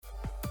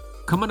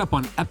Coming up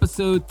on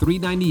episode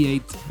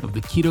 398 of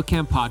the Keto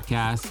Camp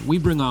podcast, we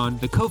bring on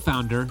the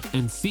co-founder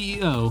and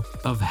CEO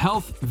of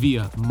Health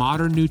Via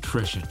Modern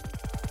Nutrition.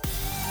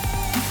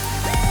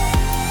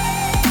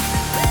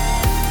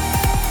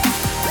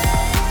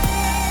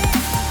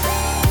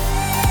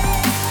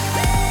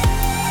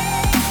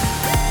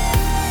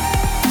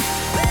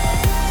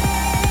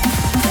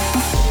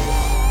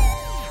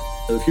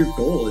 So if your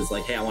goal is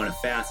like, hey, I want to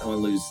fast, I want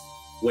to lose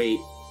weight,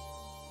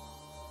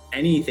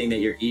 anything that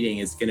you're eating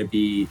is going to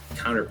be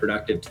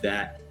counterproductive to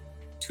that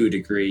to a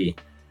degree.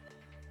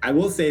 I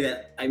will say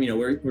that,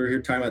 we're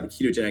here talking about the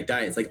ketogenic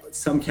diet. It's like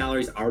some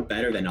calories are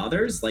better than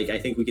others. Like I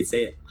think we could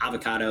say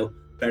avocado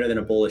better than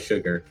a bowl of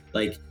sugar.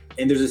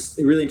 And there's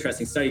a really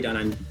interesting study done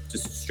on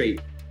just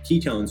straight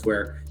ketones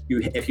where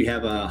if you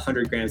have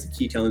 100 grams of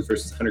ketones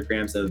versus 100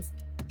 grams of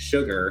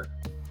sugar,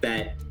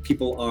 that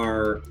people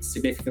are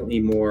significantly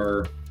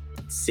more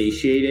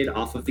satiated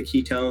off of the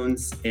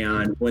ketones,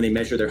 and when they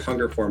measure their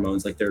hunger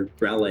hormones like their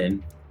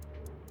ghrelin,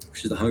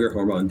 which is the hunger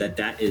hormone,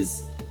 that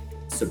is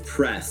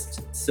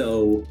suppressed.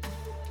 So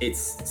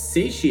it's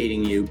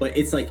satiating you, but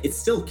it's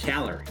still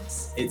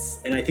calories.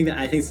 I think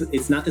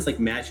it's not this like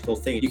magical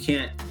thing. You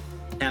can't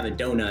have a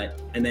donut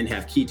and then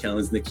have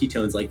ketones, and the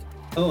ketones like,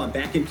 oh, I'm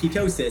back in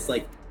ketosis.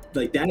 Like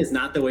that is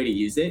not the way to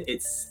use it.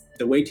 It's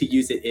the way to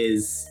use it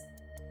is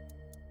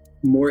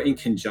more in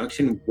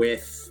conjunction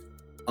with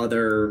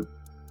other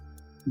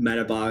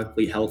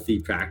metabolically healthy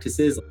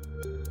practices.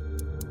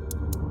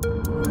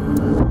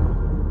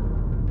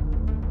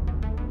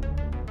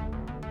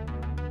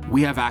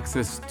 We have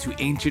access to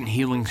ancient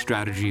healing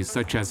strategies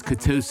such as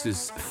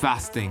ketosis,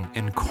 fasting,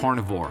 and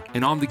carnivore.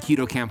 And on the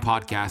Keto Camp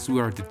podcast, we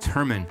are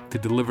determined to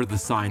deliver the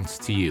science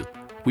to you.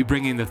 We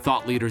bring in the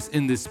thought leaders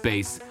in this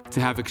space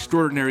to have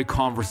extraordinary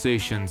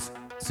conversations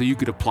so you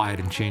could apply it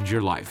and change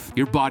your life.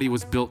 Your body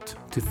was built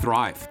to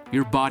thrive.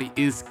 Your body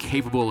is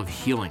capable of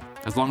healing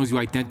as long as you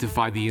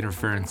identify the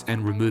interference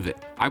and remove it.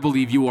 I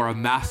believe you are a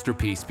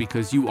masterpiece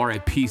because you are a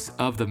piece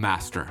of the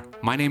master.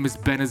 My name is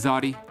Ben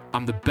Azadi.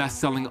 I'm the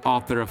best-selling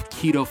author of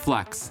Keto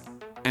Flex,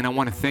 and I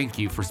want to thank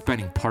you for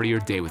spending part of your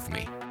day with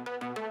me.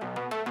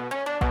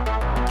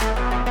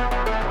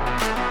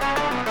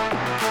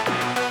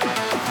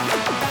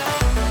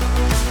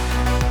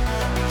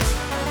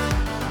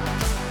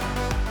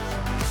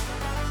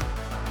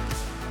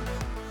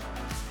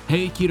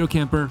 Hey, Keto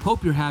Camper.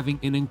 Hope you're having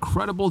an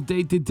incredible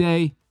day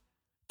today.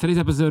 Today's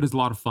episode is a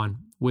lot of fun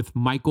with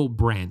Michael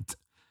Brandt.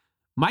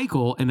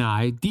 Michael and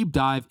I deep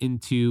dive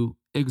into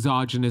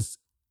exogenous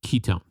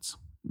ketones.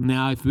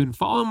 Now, if you've been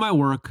following my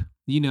work,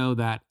 you know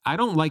that I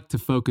don't like to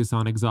focus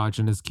on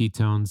exogenous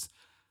ketones.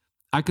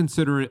 I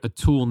consider it a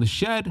tool in the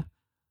shed,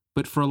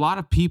 but for a lot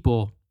of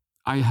people,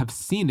 I have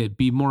seen it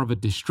be more of a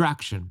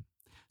distraction.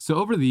 So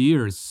over the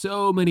years,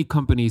 so many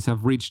companies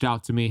have reached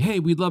out to me. Hey,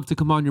 we'd love to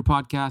come on your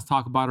podcast,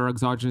 talk about our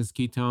exogenous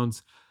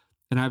ketones.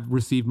 And I've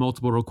received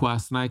multiple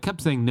requests, and I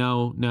kept saying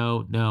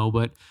no,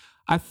 but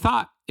I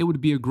thought it would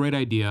be a great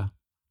idea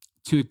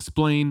to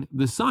explain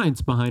the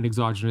science behind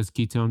exogenous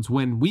ketones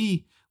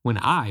when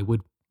I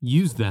would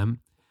use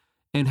them,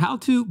 and how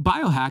to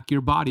biohack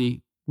your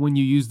body when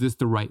you use this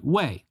the right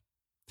way.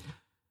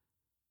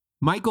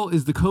 Michael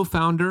is the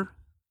co-founder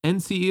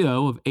and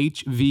CEO of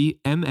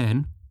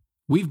HVMN.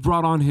 We've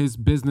brought on his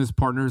business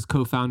partner,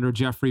 co-founder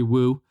Jeffrey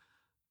Wu,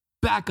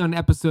 back on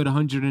episode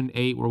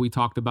 108, where we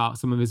talked about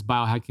some of his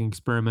biohacking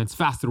experiments,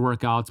 fasted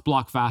workouts,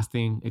 block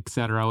fasting,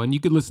 etc. And you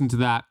could listen to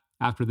that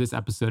after this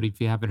episode if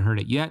you haven't heard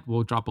it yet.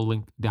 We'll drop a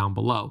link down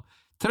below.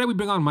 Today we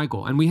bring on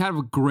Michael, and we have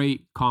a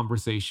great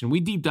conversation. We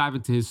deep dive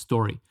into his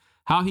story,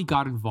 how he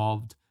got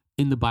involved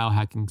in the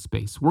biohacking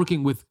space,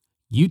 working with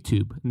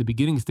YouTube in the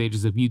beginning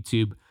stages of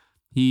YouTube.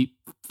 He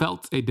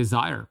felt a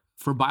desire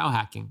for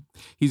biohacking.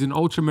 He's an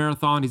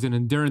ultramarathon. He's an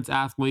endurance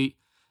athlete.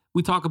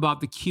 We talk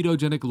about the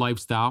ketogenic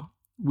lifestyle.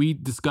 We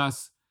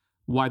discuss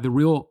why the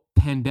real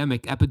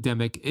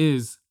epidemic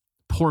is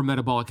poor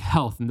metabolic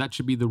health, and that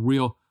should be the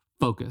real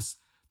focus.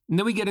 And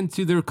then we get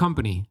into their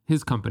company,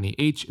 his company,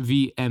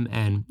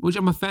 HVMN, which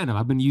I'm a fan of.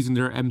 I've been using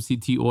their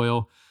MCT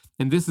oil,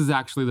 and this is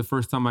actually the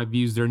first time I've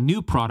used their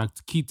new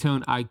product,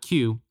 Ketone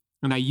IQ,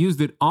 and I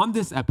used it on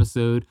this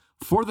episode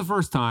for the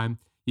first time.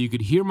 You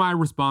could hear my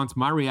response,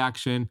 my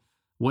reaction,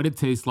 what it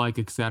tastes like,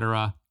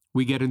 etc.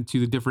 We get into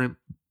the different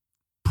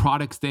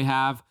products they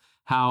have,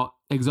 how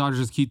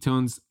exogenous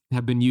ketones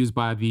have been used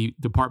by the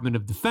Department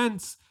of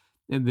Defense,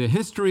 and the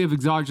history of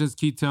exogenous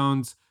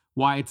ketones,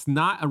 why it's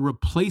not a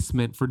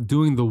replacement for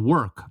doing the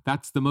work.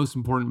 That's the most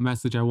important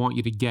message I want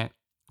you to get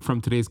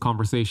from today's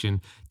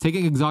conversation.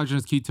 Taking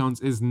exogenous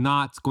ketones is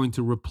not going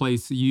to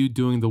replace you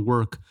doing the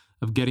work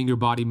of getting your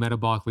body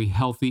metabolically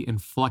healthy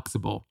and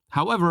flexible.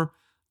 However,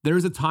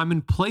 there's a time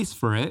and place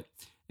for it.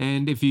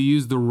 And if you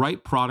use the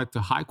right product,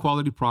 a high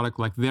quality product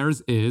like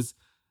theirs is,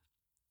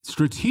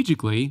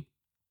 strategically,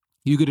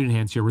 you could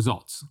enhance your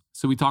results.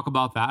 So we talk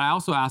about that. I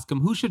also ask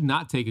him who should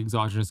not take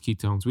exogenous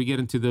ketones. We get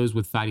into those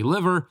with fatty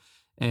liver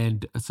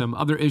and some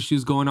other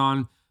issues going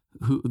on.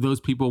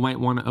 Those people might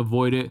want to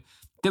avoid it.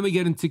 Then we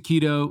get into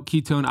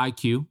Ketone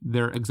IQ,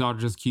 their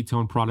exogenous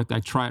ketone product. I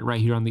try it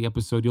right here on the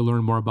episode. You'll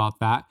learn more about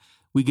that.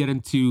 We get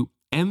into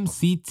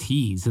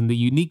MCTs and the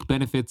unique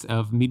benefits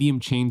of medium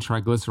chain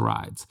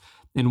triglycerides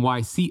and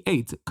why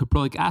C8,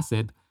 caprylic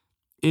acid,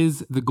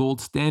 is the gold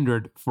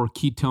standard for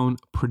ketone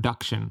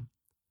production.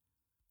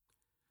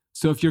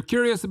 So if you're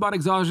curious about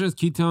exogenous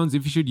ketones,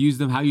 if you should use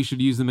them, how you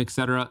should use them,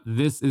 etc.,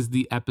 this is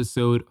the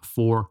episode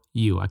for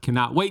you. I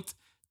cannot wait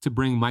to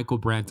bring Michael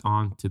Brandt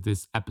on to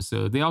this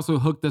episode. They also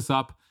hooked us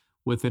up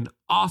with an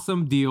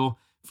awesome deal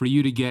for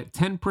you to get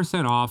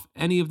 10% off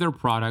any of their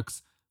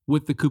products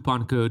with the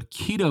coupon code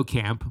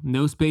KETOCAMP,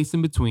 no space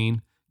in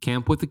between,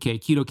 camp with a K,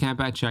 KETOCAMP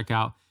at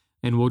checkout,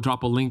 and we'll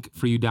drop a link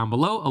for you down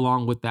below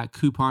along with that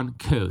coupon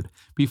code.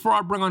 Before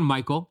I bring on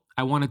Michael,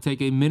 I want to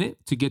take a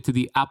minute to get to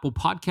the Apple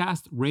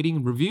Podcast rating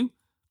and review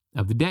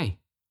of the day.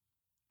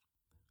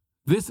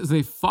 This is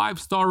a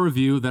 5-star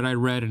review that I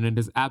read, and it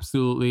is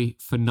absolutely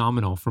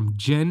phenomenal from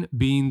Jen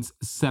Beans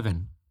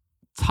 7,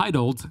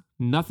 titled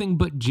Nothing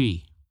But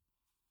G.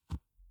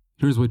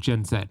 Here's what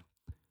Jen said.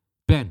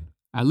 Ben,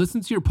 I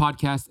listen to your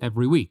podcast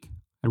every week.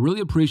 I really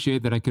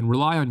appreciate that I can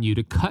rely on you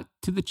to cut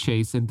to the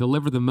chase and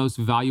deliver the most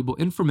valuable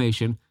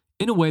information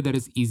in a way that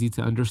is easy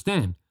to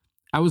understand.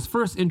 I was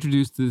first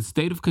introduced to the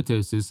state of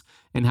ketosis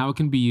and how it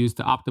can be used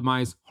to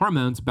optimize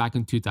hormones back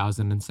in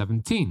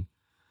 2017.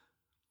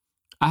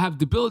 I have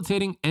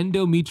debilitating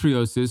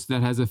endometriosis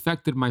that has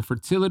affected my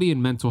fertility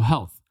and mental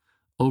health.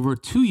 Over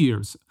 2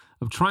 years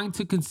of trying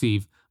to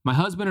conceive, my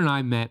husband and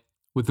I met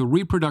with a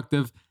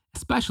reproductive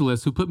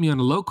specialist who put me on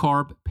a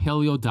low-carb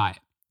paleo diet.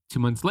 2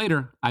 months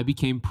later, I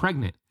became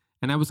pregnant,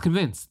 and I was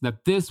convinced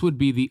that this would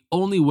be the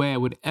only way I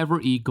would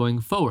ever eat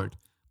going forward.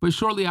 But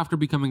shortly after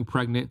becoming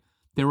pregnant,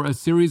 there were a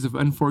series of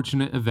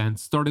unfortunate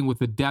events, starting with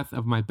the death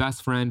of my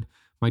best friend,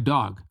 my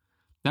dog.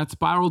 That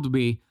spiraled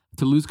me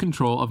to lose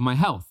control of my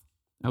health.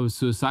 I was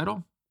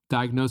suicidal,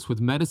 diagnosed with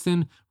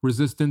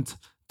medicine-resistant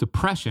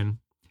depression,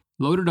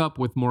 loaded up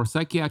with more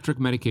psychiatric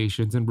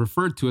medications, and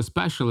referred to a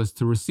specialist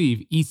to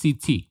receive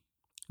ECT.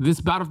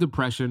 This bout of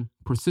depression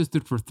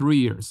persisted for 3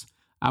 years.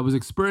 I was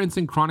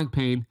experiencing chronic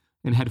pain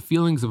and had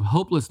feelings of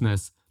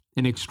hopelessness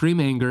and extreme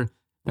anger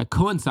that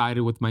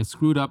coincided with my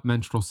screwed-up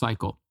menstrual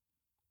cycle.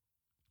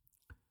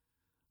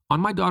 On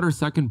my daughter's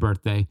 2nd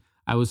birthday,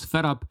 I was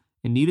fed up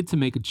and needed to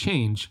make a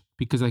change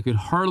because I could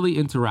hardly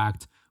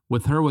interact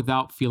with her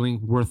without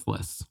feeling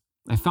worthless.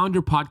 I found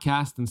your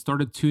podcast and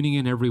started tuning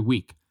in every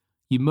week.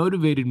 You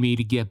motivated me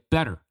to get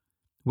better.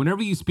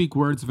 Whenever you speak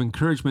words of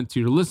encouragement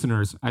to your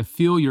listeners, I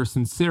feel your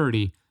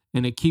sincerity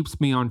and it keeps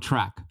me on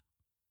track.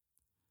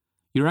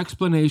 Your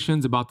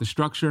explanations about the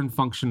structure and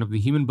function of the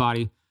human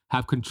body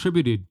have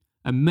contributed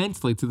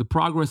immensely to the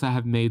progress I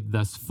have made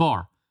thus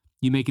far.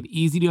 You make it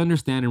easy to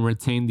understand and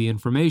retain the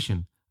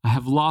information. I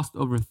have lost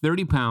over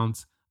 30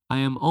 pounds. I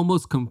am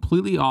almost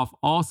completely off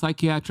all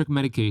psychiatric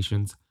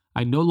medications.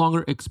 I no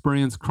longer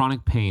experience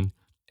chronic pain,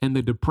 and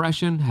the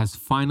depression has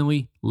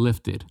finally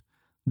lifted.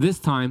 This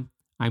time,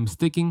 I'm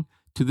sticking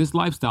to this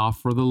lifestyle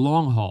for the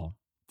long haul.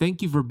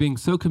 Thank you for being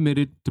so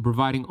committed to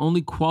providing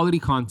only quality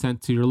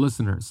content to your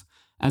listeners.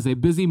 As a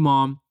busy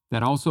mom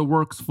that also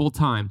works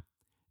full-time,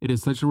 it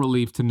is such a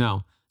relief to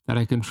know that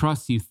I can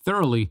trust you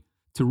thoroughly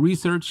to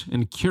research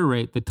and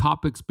curate the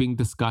topics being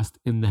discussed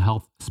in the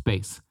health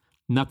space.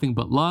 Nothing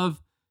but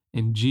love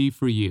and G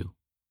for you.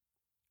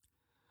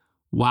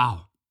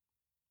 Wow.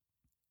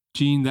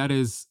 Gene, that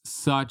is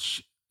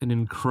such an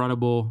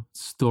incredible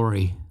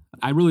story.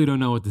 I really don't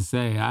know what to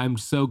say. I'm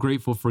so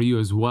grateful for you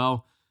as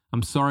well.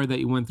 I'm sorry that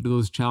you went through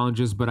those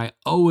challenges, but I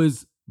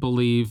always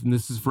believe, and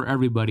this is for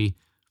everybody,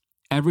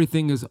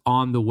 everything is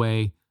on the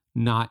way,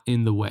 not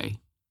in the way.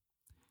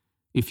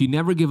 If you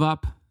never give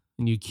up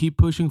and you keep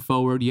pushing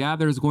forward, yeah,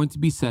 there's going to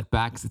be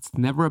setbacks. It's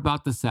never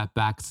about the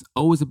setbacks, it's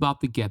always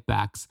about the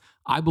getbacks.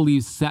 I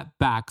believe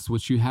setbacks,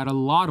 which you had a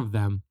lot of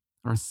them,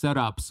 are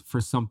setups for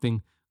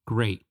something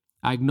great.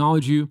 I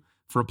acknowledge you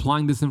for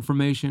applying this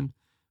information,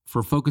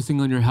 for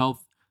focusing on your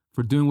health,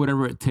 for doing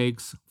whatever it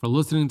takes, for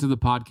listening to the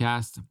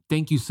podcast.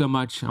 Thank you so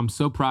much. I'm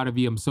so proud of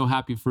you. I'm so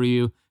happy for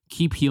you.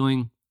 Keep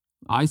healing.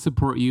 I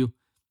support you.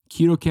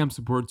 KetoCamp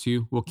supports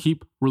you. We'll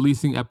keep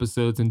releasing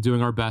episodes and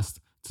doing our best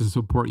to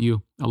support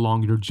you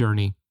along your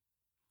journey.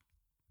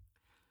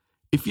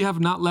 If you have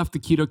not left the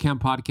KetoCamp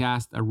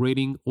podcast a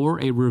rating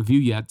or a review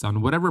yet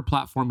on whatever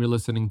platform you're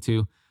listening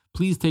to,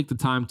 please take the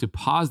time to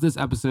pause this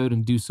episode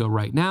and do so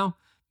right now.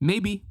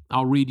 Maybe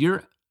I'll read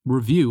your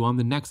review on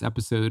the next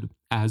episode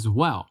as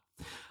well.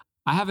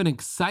 I have an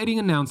exciting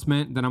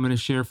announcement that I'm going to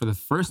share for the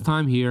first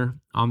time here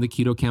on the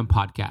KetoCamp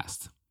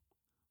podcast.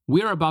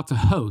 We are about to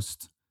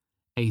host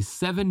a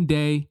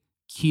 7-day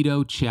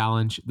keto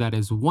challenge that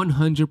is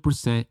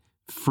 100%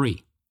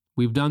 free.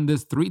 We've done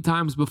this 3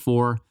 times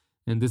before,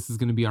 and this is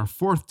going to be our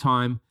 4th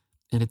time,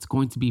 and it's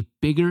going to be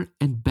bigger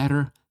and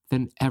better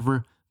than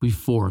ever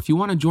before. If you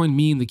want to join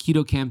me and the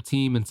KetoCamp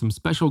team and some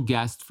special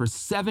guests for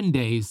 7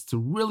 days to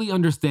really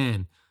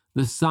understand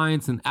the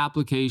science and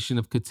application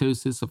of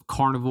ketosis, of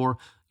carnivore,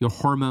 your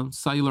hormones,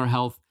 cellular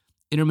health,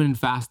 intermittent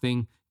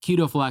fasting,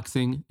 keto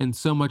flexing, and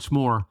so much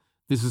more,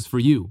 this is for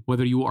you.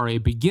 Whether you are a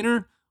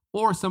beginner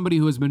or somebody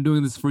who has been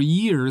doing this for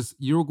years,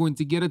 you're going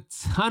to get a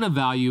ton of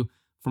value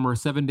from our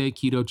 7-day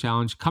keto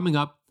challenge coming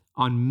up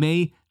on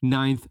May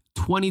 9th,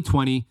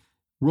 2020,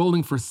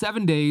 rolling for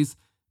 7 days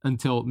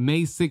until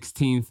May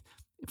 16th.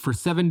 For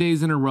 7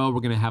 days in a row,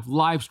 we're going to have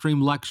live stream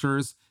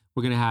lectures.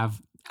 We're going to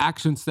have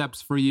action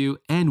steps for you.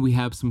 And we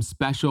have some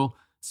special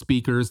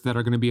speakers that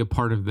are going to be a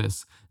part of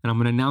this. And I'm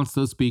going to announce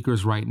those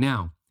speakers right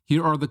now.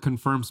 Here are the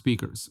confirmed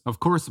speakers. Of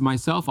course,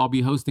 myself, I'll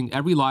be hosting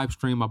every live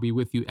stream. I'll be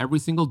with you every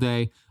single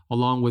day,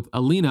 along with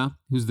Alina,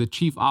 who's the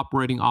Chief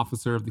Operating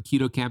Officer of the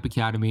Keto Camp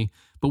Academy.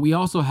 But we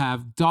also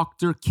have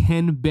Dr.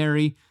 Ken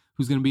Berry,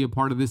 who's going to be a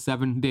part of this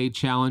 7-day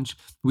challenge.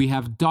 We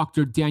have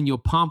Dr. Daniel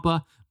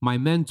Pompa, my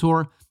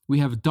mentor. We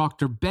have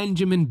Dr.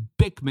 Benjamin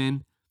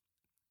Bickman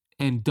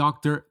and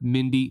Dr.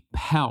 Mindy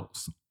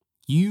Pels.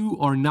 You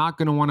are not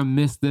going to want to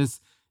miss this.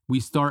 We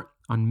start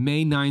on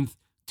May 9th,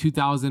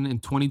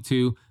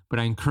 2022, but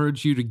I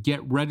encourage you to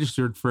get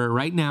registered for it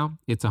right now.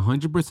 It's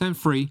 100%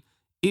 free.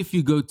 If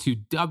you go to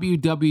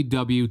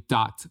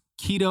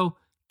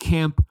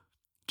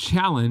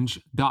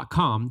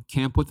www.ketocampchallenge.com,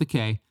 camp with a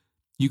K,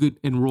 you could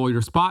enroll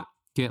your spot,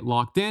 get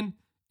locked in,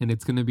 and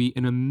it's going to be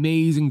an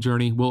amazing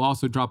journey. We'll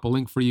also drop a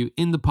link for you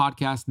in the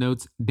podcast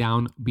notes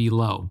down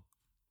below.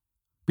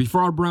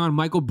 Before I bring on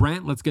Michael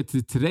Brandt, let's get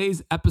to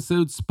today's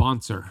episode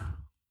sponsor.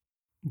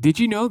 Did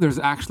you know there's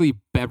actually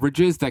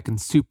beverages that can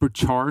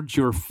supercharge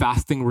your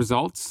fasting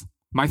results?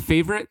 My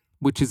favorite,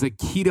 which is a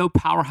keto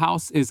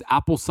powerhouse, is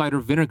apple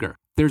cider vinegar.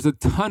 There's a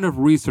ton of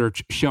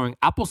research showing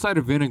apple cider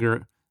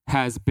vinegar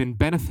has been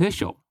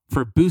beneficial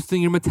for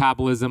boosting your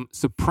metabolism,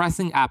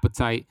 suppressing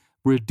appetite,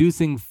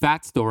 reducing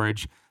fat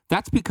storage.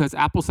 That's because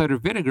apple cider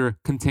vinegar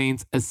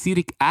contains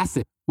acetic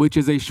acid, which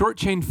is a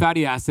short-chain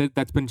fatty acid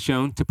that's been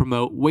shown to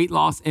promote weight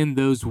loss in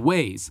those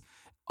ways.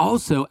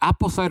 Also,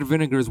 apple cider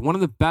vinegar is one of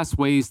the best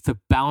ways to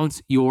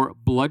balance your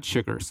blood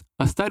sugars.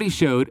 A study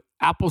showed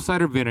apple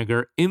cider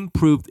vinegar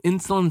improved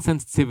insulin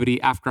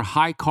sensitivity after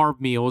high-carb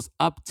meals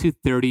up to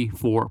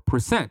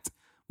 34%.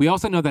 We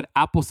also know that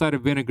apple cider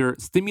vinegar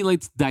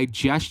stimulates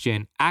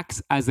digestion,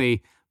 acts as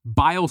a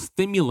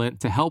biostimulant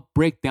to help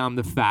break down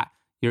the fat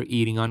you're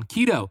eating on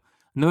keto.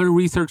 Another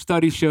research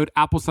study showed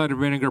apple cider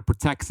vinegar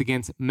protects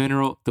against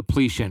mineral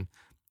depletion.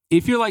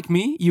 If you're like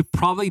me, you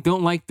probably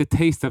don't like the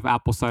taste of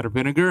apple cider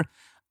vinegar.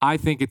 I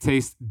think it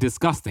tastes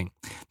disgusting.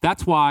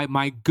 That's why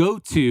my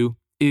go-to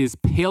is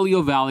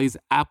Paleo Valley's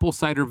apple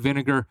cider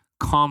vinegar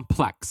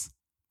complex.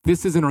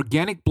 This is an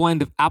organic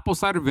blend of apple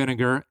cider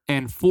vinegar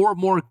and 4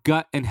 more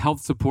gut and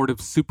health supportive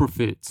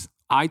superfoods.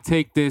 I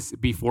take this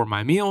before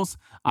my meals.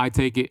 I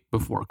take it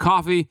before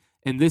coffee,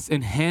 and this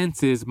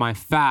enhances my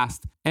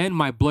fast and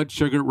my blood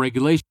sugar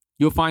regulation.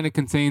 You'll find it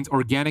contains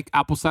organic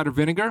apple cider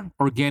vinegar,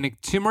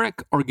 organic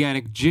turmeric,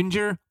 organic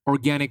ginger,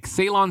 organic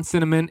Ceylon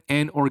cinnamon,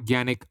 and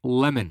organic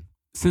lemon.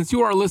 Since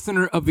you are a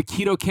listener of the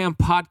Keto Camp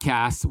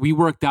podcast, we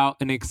worked out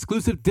an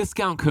exclusive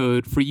discount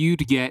code for you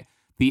to get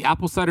the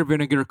apple cider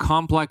vinegar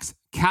complex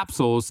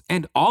capsules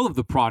and all of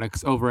the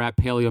products over at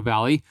Paleo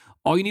Valley.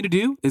 All you need to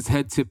do is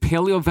head to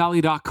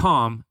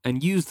paleovalley.com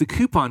and use the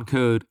coupon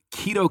code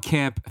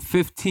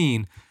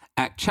KetoCamp15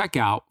 at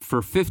checkout for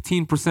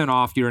 15%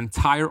 off your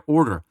entire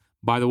order.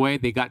 By the way,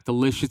 they got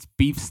delicious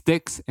beef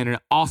sticks and an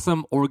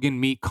awesome organ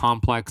meat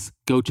complex.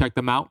 Go check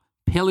them out.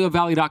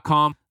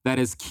 paleovalley.com. That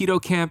is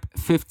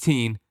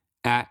KetoCamp15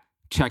 at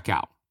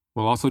checkout.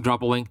 We'll also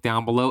drop a link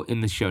down below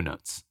in the show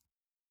notes.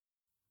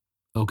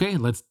 Okay,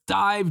 let's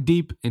dive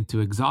deep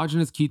into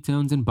exogenous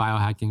ketones and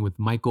biohacking with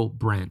Michael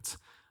Brandt.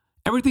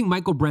 Everything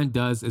Michael Brandt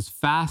does is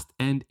fast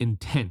and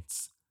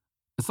intense.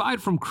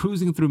 Aside from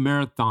cruising through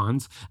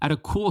marathons at a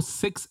cool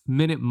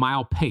 6-minute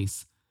mile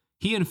pace,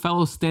 he and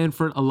fellow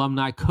Stanford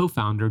alumni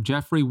co-founder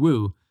Jeffrey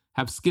Wu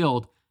have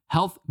scaled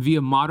health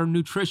via modern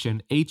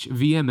nutrition,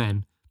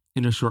 HVMN,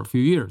 in a short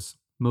few years.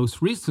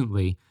 Most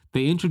recently,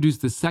 they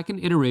introduced the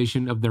second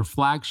iteration of their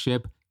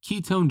flagship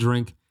ketone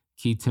drink,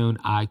 Ketone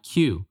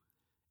IQ.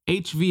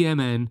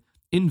 HVMN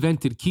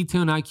invented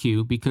Ketone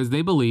IQ because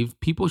they believe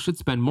people should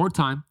spend more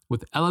time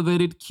with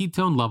elevated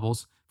ketone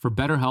levels for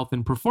better health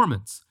and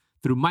performance.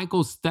 Through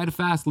Michael's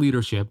steadfast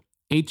leadership,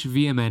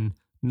 HVMN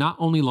not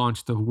only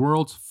launched the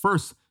world's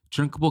first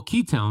drinkable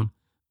ketone,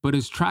 but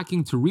is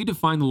tracking to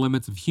redefine the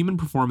limits of human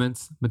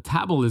performance,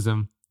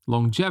 metabolism,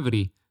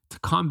 longevity to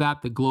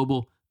combat the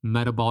global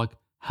metabolic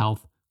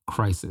health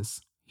crisis.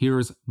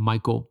 Here's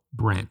Michael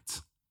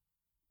Brandt.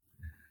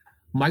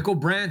 Michael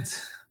Brandt,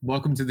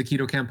 welcome to the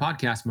Keto Camp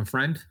podcast, my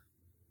friend.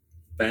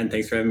 Ben,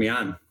 thanks for having me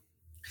on.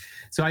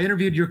 So I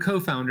interviewed your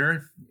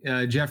co-founder,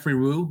 Jeffrey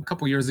Wu, a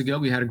couple years ago.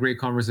 We had a great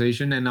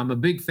conversation, and I'm a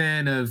big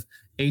fan of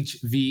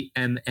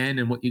HVMN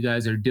and what you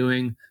guys are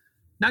doing,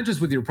 not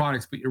just with your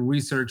products, but your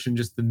research and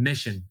just the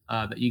mission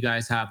that you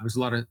guys have. There's a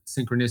lot of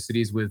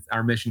synchronicities with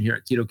our mission here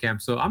at Keto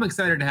Camp. So I'm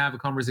excited to have a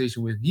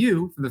conversation with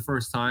you for the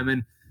first time,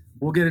 and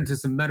we'll get into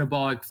some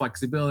metabolic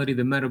flexibility,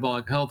 the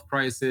metabolic health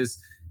crisis,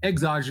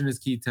 exogenous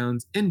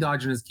ketones,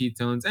 endogenous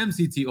ketones,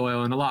 MCT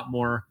oil, and a lot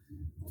more.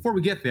 Before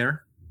we get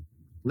there,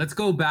 Let's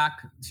go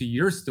back to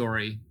your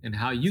story and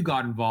how you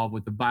got involved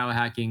with the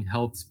biohacking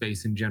health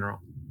space in general.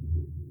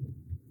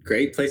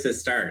 Great place to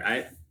start.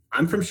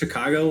 I'm from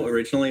Chicago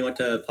originally, went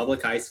to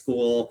public high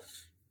school,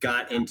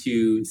 got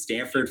into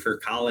Stanford for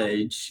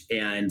college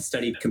and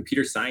studied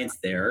computer science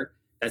there.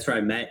 That's where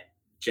I met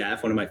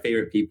Jeff, one of my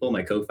favorite people,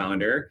 my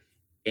co-founder.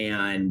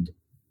 And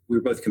we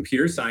were both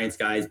computer science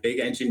guys, big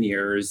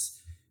engineers.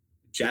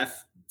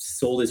 Jeff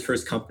sold his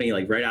first company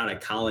like right out of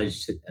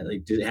college.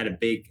 Had a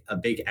big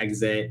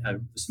exit.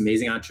 This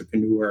amazing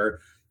entrepreneur.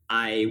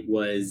 I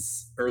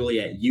was early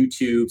at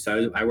YouTube,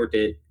 so I worked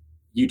at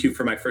YouTube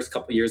for my first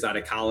couple of years out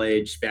of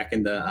college back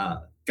in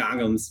the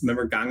Gangnam's.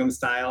 Remember Gangnam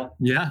Style?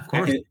 Yeah, of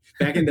course.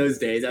 Back in those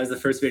days, that was the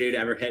first video to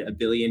ever hit 1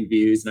 billion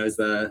views, and I was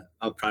the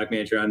product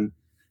manager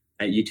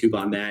at YouTube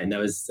on that, and that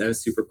was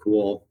super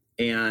cool.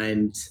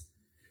 And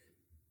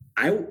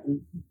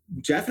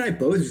Jeff and I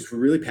both just were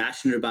really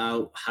passionate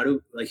about how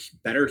to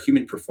better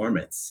human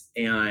performance.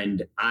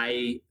 And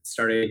I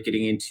started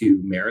getting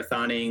into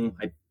marathoning.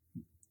 I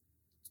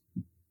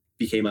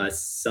became a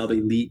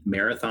sub-elite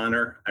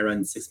marathoner. I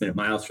run 6-minute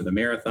miles for the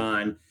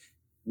marathon.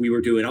 We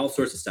were doing all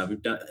sorts of stuff.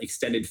 We've done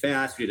extended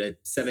fast. We did a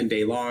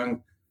 7-day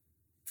long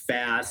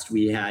fast.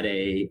 We had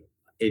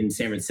in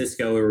San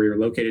Francisco, where we were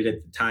located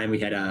at the time, we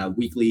had a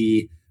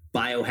weekly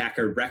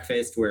biohacker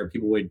breakfast where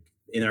people would,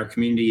 in our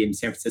community in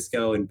San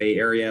Francisco and Bay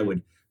Area,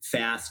 would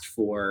fast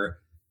for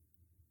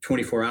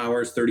 24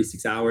 hours,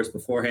 36 hours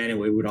beforehand, and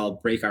we would all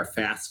break our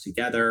fast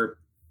together.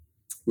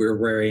 We were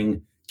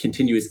wearing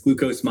continuous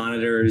glucose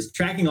monitors,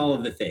 tracking all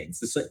of the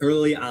things. It's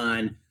early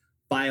on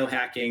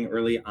biohacking,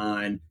 early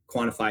on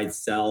quantified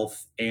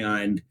self.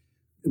 And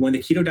when the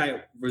keto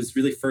diet was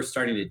really first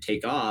starting to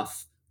take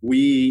off,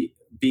 we,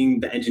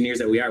 being the engineers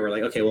that we are, we're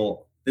like, okay,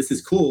 well, this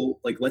is cool.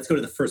 Let's go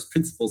to the first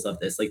principles of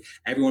this.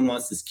 Everyone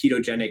wants this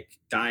ketogenic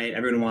diet.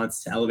 Everyone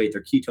wants to elevate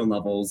their ketone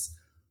levels.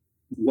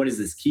 What is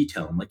this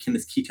ketone? Can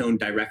this ketone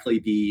directly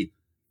be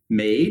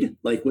made?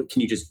 What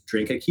can you just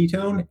drink a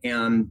ketone?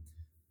 And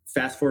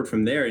fast forward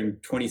from there, in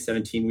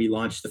 2017, we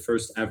launched the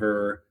first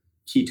ever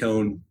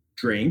ketone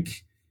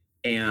drink,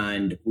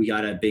 and we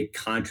got a big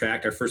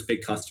contract. Our first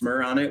big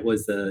customer on it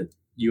was the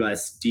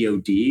US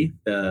DOD,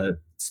 the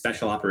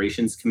Special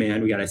Operations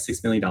Command. We got a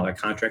 $6 million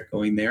contract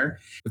going there.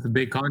 It's a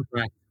big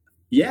contract.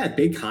 Yeah,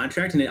 big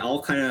contract. And it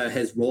all kind of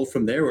has rolled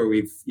from there, where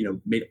we've,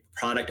 made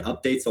product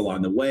updates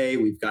along the way.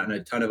 We've gotten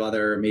a ton of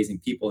other amazing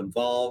people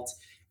involved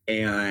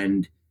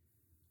and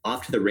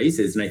off to the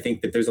races. And I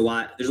think that there's a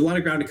lot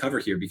of ground to cover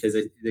here, because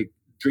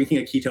drinking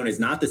a ketone is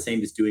not the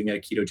same as doing a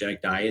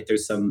ketogenic diet.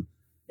 There's some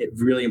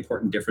really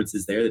important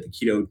differences there that the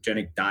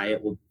ketogenic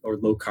diet or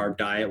low carb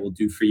diet will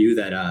do for you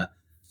that a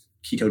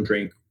ketone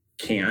drink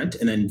can't.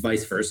 And then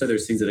vice versa.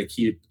 There's things that a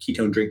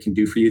ketone drink can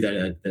do for you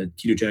that the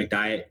ketogenic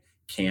diet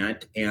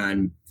can't.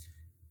 And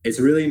it's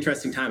a really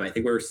interesting time. I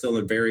think we're still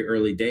in the very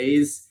early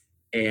days,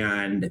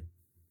 and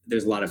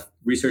there's a lot of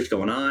research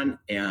going on,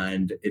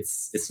 and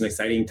it's an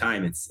exciting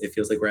time. It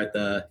feels like we're at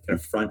the kind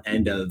of front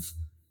end of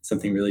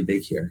something really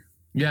big here.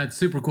 Yeah, it's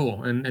super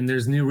cool. And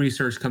there's new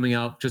research coming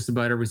out just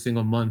about every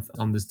single month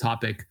on this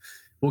topic.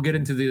 We'll get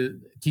into the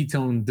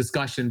ketone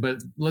discussion, but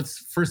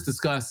let's first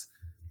discuss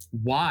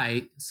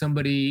why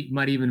somebody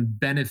might even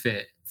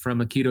benefit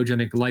from a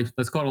ketogenic life,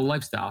 let's call it a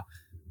lifestyle,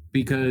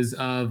 because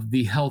of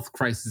the health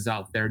crisis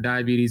out there: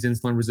 diabetes,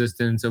 insulin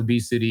resistance,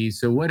 obesity.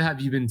 So what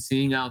have you been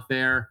seeing out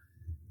there?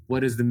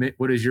 What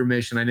is your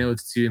mission? I know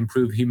it's to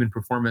improve human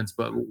performance,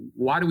 but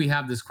why do we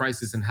have this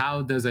crisis, and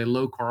how does a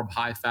low carb,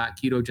 high fat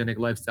ketogenic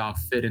lifestyle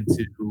fit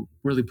into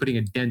really putting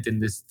a dent in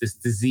this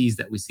disease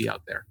that we see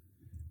out there?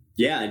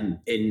 Yeah.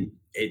 And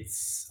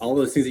it's all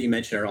those things that you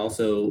mentioned are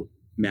also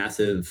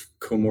massive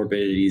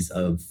comorbidities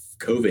of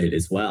COVID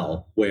as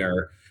well,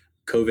 where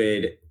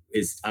COVID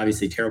is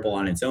obviously terrible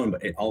on its own,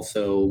 but it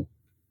also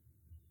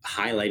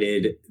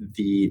highlighted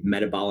the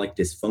metabolic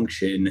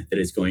dysfunction that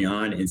is going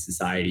on in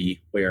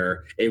society,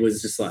 where it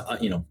was just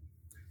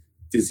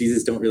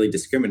diseases don't really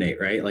discriminate,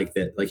 right?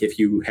 If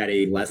you had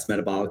a less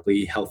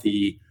metabolically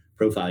healthy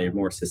profile, you're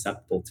more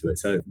susceptible to it.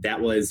 So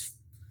that is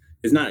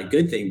not a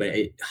good thing, but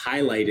it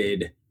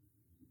highlighted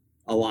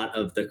a lot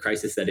of the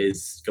crisis that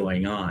is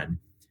going on.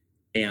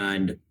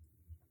 And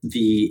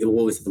the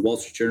Wall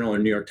Street Journal or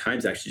New York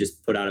Times actually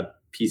just put out a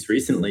piece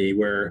recently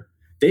where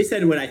they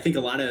said what I think a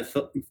lot of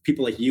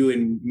people like you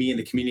and me in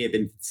the community have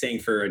been saying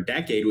for a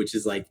decade, which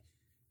is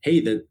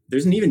hey,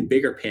 there's an even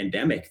bigger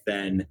pandemic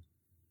than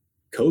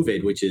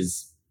COVID, which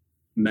is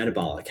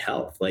metabolic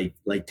health.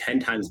 10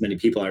 times as many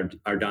people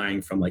are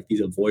dying from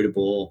these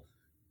avoidable.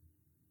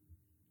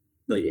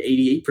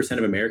 88%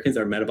 of Americans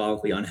are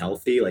metabolically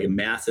unhealthy. A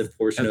massive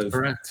portion of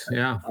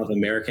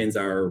Americans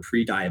are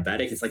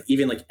pre-diabetic. It's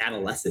even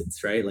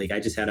adolescents, right? I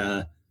just had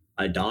a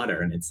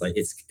daughter, and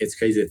it's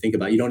crazy to think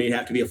about. You don't even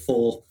have to be a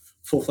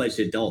full-fledged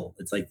adult.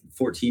 It's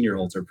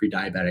 14-year-olds are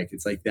pre-diabetic.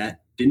 It's that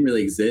didn't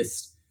really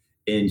exist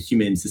in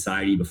human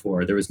society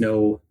before. There's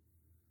no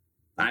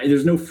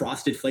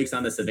frosted flakes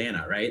on the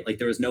savannah, right?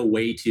 There was no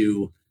way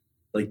to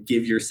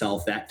give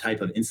yourself that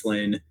type of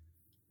insulin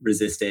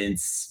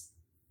resistance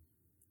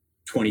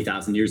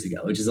 20,000 years ago,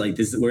 which is like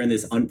this, we're in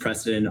this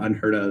unprecedented,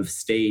 unheard of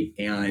state,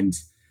 and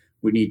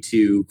we need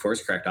to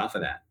course correct off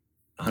of that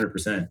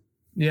 100%.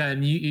 Yeah,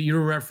 and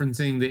you're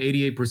referencing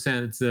the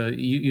 88%. It's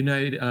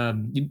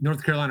a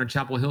North Carolina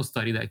Chapel Hill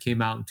study that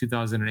came out in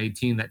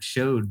 2018 that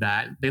showed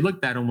that they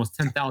looked at almost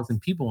 10,000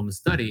 people in the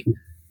study.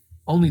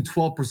 Only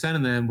 12%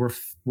 of them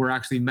were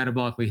actually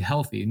metabolically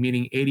healthy,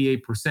 meaning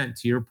 88%,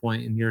 to your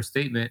point in your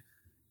statement,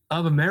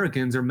 of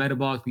Americans are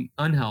metabolically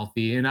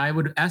unhealthy. And I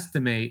would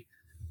estimate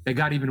it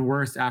got even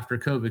worse after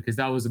COVID, because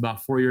that was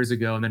about 4 years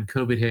ago, and then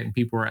COVID hit and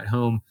people were at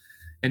home.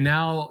 And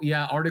now,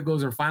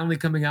 articles are finally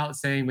coming out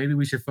saying maybe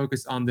we should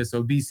focus on this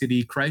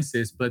obesity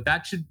crisis, but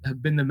that should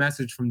have been the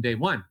message from day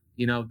one.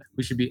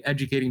 We should be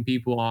educating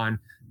people on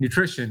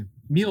nutrition,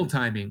 meal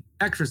timing,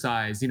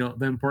 exercise, the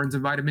importance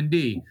of vitamin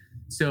D.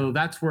 So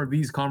that's where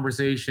these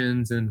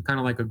conversations and kind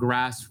of like a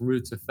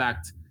grassroots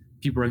effect,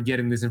 people are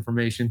getting this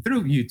information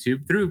through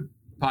YouTube, through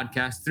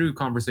podcasts, through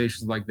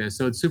conversations like this.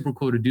 So it's super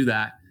cool to do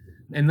that.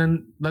 And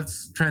then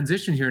let's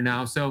transition here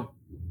now. So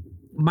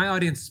my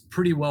audience is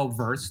pretty well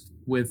versed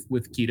with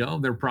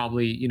keto. They're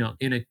probably,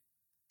 in a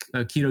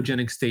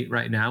ketogenic state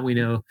right now. We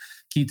know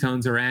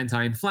ketones are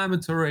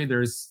anti-inflammatory.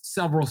 There's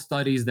several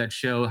studies that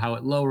show how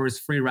it lowers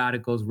free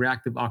radicals,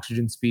 reactive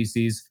oxygen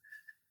species.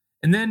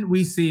 And then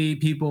we see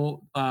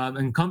people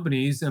and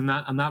companies, I'm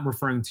not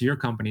referring to your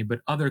company, but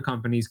other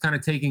companies kind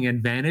of taking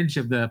advantage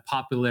of the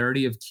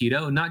popularity of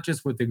keto, not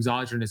just with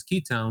exogenous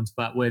ketones,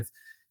 but with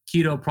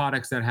keto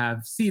products that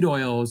have seed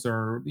oils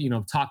or,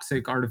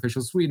 toxic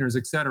artificial sweeteners,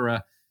 et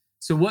cetera.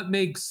 So what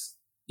makes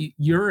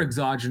your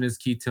exogenous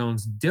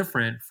ketones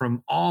different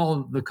from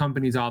all the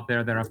companies out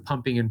there that are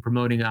pumping and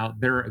promoting out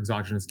their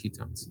exogenous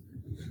ketones?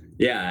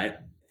 Yeah,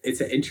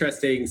 it's an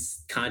interesting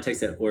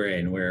context that we're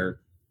in, where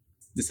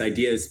this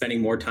idea of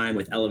spending more time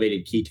with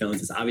elevated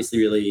ketones is obviously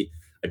really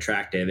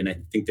attractive. And I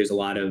think there's a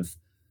lot of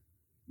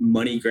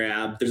money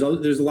grab. There's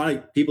a lot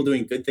of people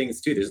doing good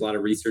things too. There's a lot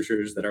of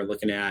researchers that are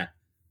looking at,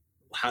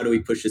 how do we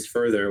push this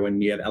further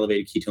when you have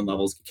elevated ketone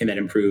levels? Can that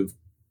improve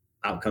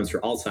outcomes for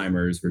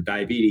Alzheimer's or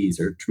diabetes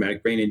or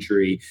traumatic brain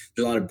injury?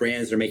 There's a lot of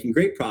brands that are making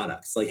great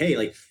products.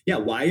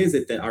 Why is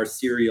it that our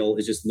cereal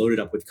is just loaded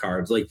up with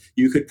carbs? Like,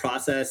 you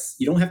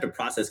don't have to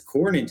process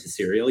corn into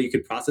cereal. You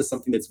could process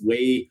something that's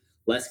way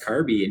less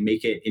carby and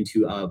make it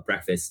into a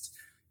breakfast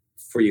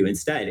for you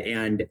instead.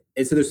 And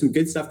so there's some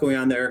good stuff going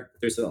on there.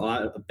 There's a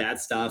lot of bad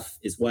stuff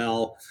as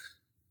well.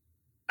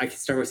 I can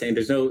start with saying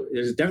there's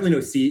definitely no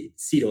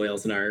seed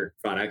oils in our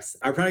products.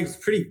 Our product is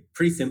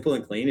pretty simple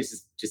and clean.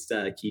 It's just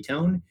a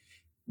ketone.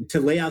 To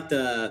lay out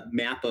the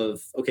map of,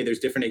 okay, there's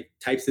different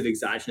types of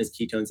exogenous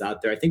ketones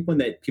out there. I think one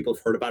that people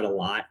have heard about a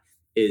lot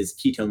is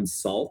ketone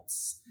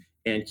salts.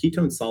 And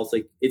ketone salts,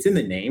 like it's in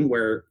the name,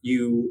 where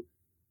you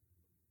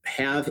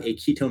have a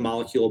ketone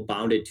molecule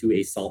bounded to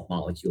a salt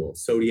molecule,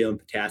 sodium,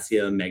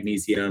 potassium,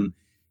 magnesium,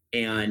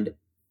 and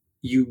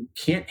you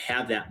can't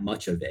have that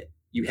much of it.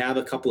 You have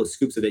a couple of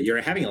scoops of it. You're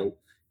having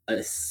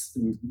a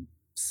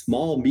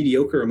small,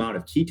 mediocre amount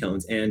of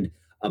ketones and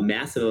a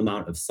massive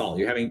amount of salt.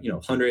 You're having,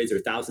 hundreds or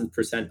thousands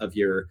 % of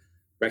your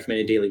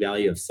recommended daily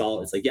value of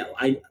salt. It's like,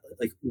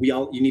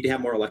 you need to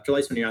have more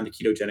electrolytes when you're on the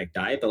ketogenic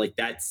diet, but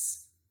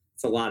it's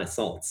a lot of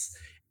salts.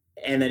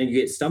 And then you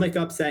get stomach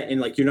upset,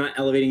 and you're not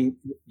elevating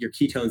your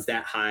ketones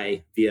that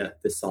high via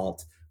the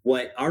salt.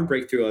 What our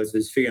breakthrough was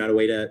figuring out a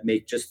way to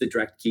make just the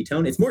direct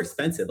ketone. It's more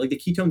expensive. Like the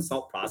ketone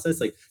salt process,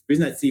 the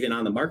reason that's even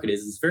on the market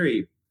is it's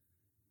very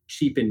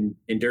cheap and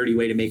dirty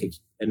way to make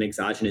an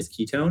exogenous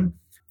ketone.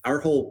 Our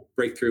whole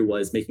breakthrough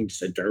was making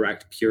just a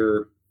direct,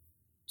 pure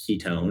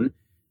ketone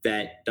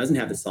that doesn't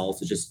have the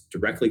salts. It just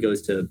directly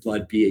goes to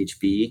blood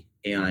BHB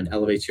and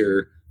elevates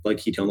your blood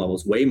ketone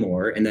levels way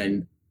more. And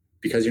then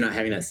because you're not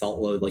having that salt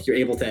load, you're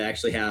able to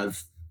actually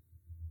have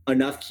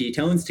enough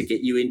ketones to get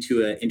you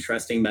into an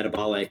interesting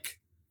metabolic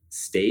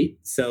state.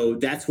 So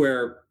that's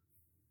where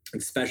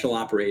special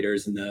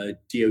operators in the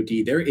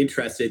DoD,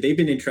 they've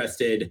been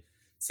interested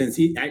since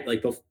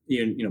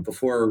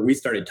before we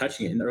started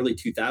touching it in the early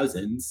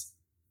 2000s.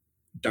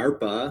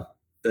 DARPA,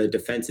 the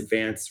Defense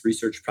Advanced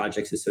Research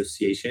Projects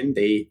Association,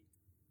 they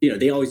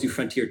always do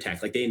frontier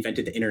tech. They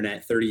invented the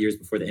internet 30 years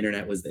before the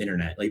internet was the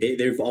internet.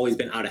 They've always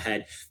been out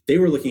ahead. They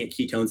were looking at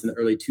ketones in the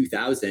early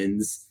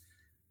 2000s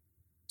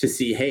to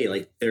see,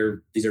 hey,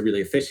 these are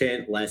really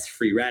efficient, less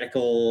free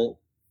radical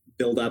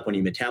build up when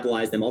you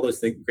metabolize them. All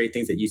those great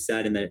things that you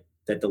said and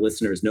that the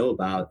listeners know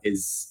about.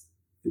 Is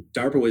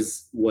DARPA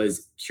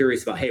was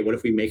curious about, hey, what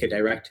if we make a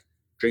direct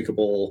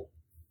drinkable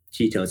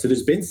ketone? So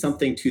there's been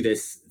something to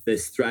this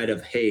thread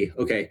of, hey,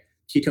 okay,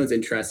 ketone's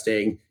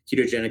interesting,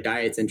 ketogenic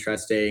diet's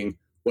interesting.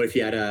 What if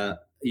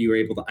you were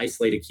able to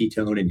isolate a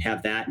ketone and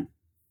have that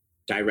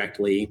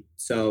directly?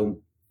 So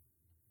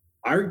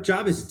our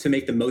job is to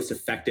make the most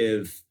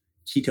effective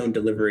ketone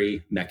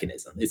delivery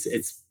mechanism.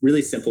 It's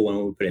really simple when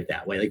we put it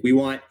that way. We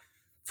want,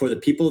 for the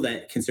people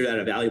that consider that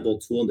a valuable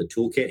tool in the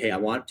toolkit, hey, I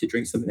want to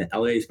drink something that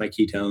elevates my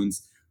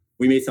ketones.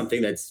 We made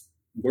something that's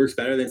works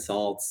better than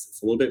salts.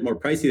 It's a little bit more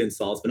pricey than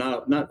salts,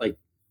 but not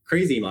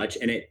crazy much.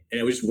 And it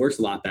just works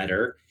a lot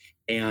better.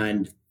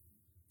 And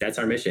that's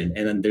our mission.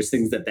 And then there's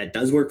things that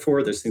does work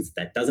for, there's things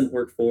that doesn't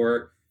work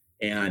for.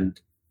 And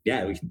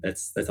yeah,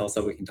 that's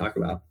also we can talk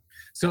about.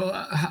 So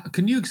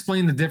can you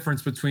explain the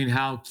difference between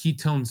how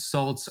ketone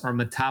salts are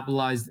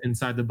metabolized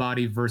inside the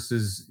body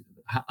versus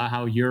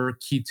how your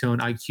ketone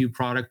IQ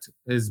product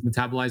is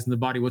metabolized in the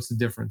body? What's the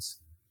difference?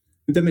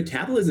 The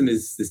metabolism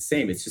is the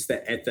same. It's just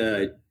that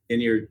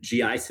in your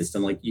GI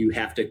system, like you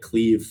have to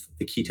cleave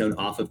the ketone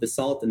off of the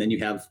salt, and then you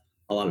have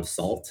a lot of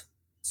salt.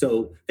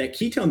 So that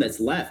ketone that's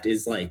left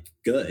is like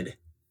good.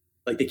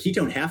 Like the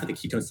ketone, half of the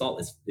ketone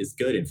salt is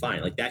good and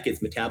fine. Like that gets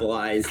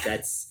metabolized.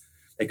 That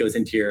goes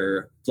into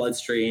your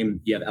bloodstream.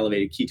 You have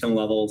elevated ketone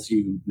levels.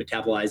 You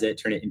metabolize it,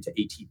 turn it into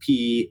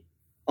ATP.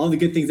 All the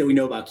good things that we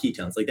know about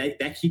ketones. Like that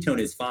ketone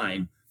is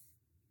fine.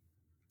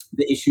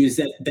 The issue is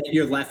that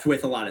you're left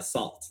with a lot of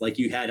salt. Like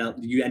you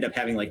end up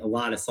having like a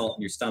lot of salt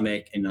in your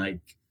stomach, and like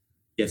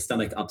you have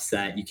stomach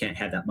upset. You can't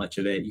have that much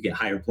of it. You get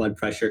higher blood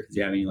pressure because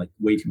you're having like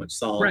way too much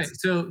salt. Right.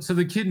 So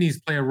the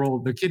kidneys play a role.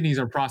 The kidneys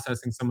are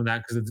processing some of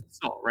that because of the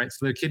salt, right?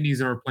 So the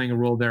kidneys are playing a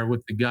role there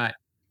with the gut.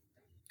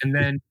 And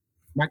then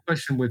my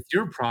question with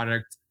your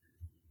product,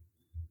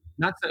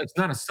 it's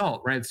not a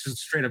salt, right? It's just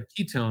straight up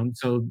ketone.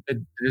 So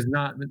there's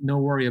no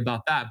worry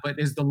about that. But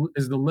is the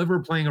liver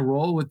playing a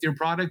role with your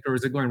product, or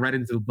is it going right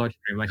into the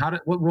bloodstream? Like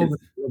what role does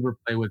the liver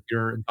play with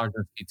your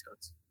endogenous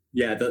ketones?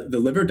 Yeah, the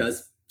liver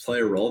does play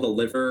a role. The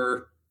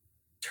liver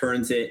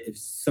turns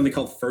it's something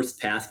called first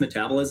pass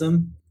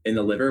metabolism in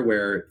the liver,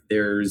 where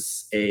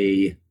there's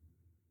a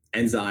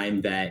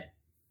enzyme that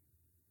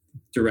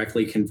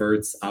directly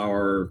converts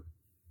our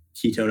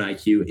ketone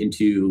IQ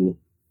into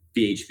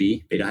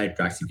BHB, beta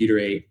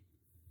hydroxybutyrate.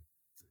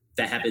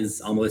 That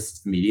happens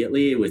almost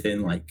immediately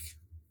within like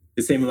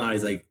the same amount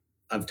as like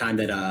of time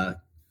that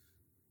a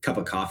cup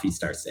of coffee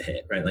starts to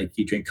hit, right? Like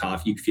you drink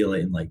coffee, you feel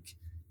it in like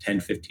 10,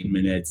 15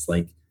 minutes.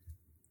 Like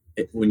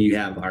when you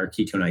have our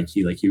ketone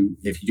IQ, like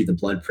if you do the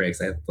blood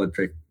pricks, I have a blood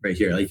prick right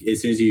here. Like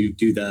as soon as you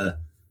do the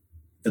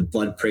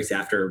blood pricks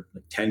after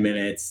like 10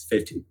 minutes,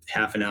 50,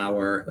 half an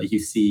hour, like you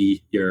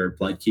see your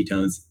blood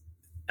ketones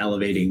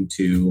elevating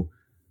to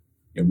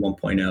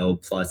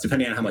 1.0 plus,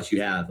 depending on how much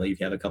you have. Like if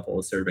you have a couple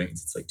of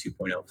servings, it's like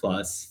 2.0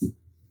 plus.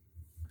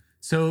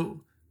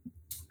 So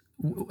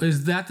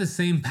is that the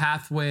same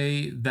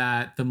pathway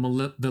that the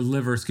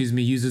liver,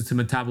 uses to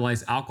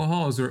metabolize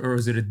alcohol, or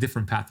is it a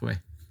different pathway?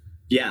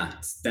 Yeah,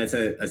 that's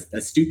a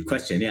astute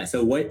question. Yeah.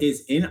 So what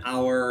is in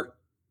our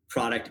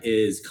product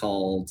is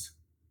called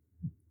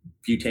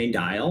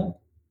butanediol,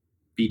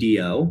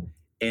 BDO,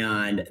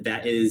 and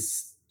that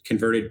is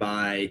converted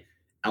by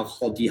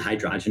alcohol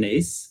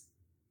dehydrogenase,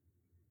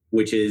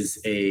 which is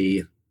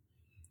that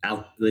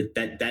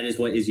is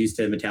what is used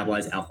to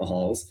metabolize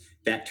alcohols.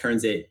 That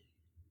turns it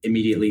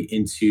immediately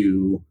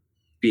into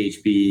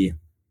BHB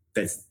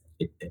that's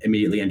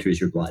immediately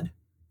enters your blood.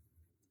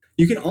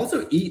 You can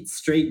also eat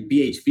straight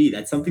BHB.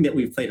 That's something that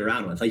we've played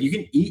around with. Like you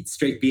can eat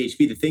straight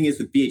BHB. The thing is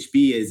with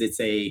BHB is it's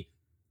a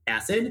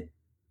acid,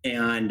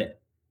 and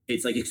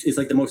it's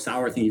like the most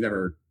sour thing you've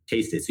ever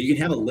tasted. So you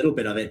can have a little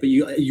bit of it, but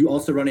you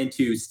also run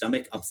into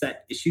stomach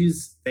upset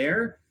issues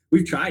there.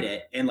 We've tried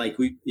it, and like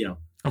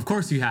Of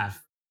course you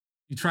have.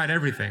 You tried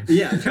everything.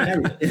 Yeah, tried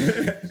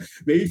everything.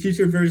 Maybe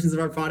future versions of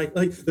our product,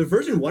 like the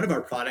version 1 of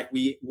our product,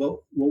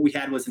 what we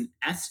had was an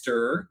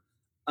ester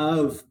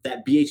of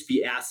that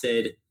BHB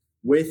acid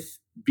with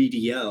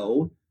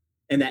BDO,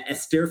 and that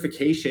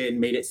esterification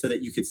made it so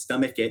that you could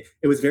stomach it.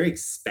 It was very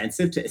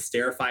expensive to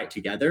esterify it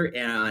together,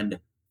 and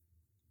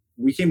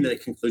we came to the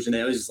conclusion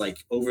that it was just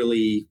like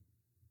overly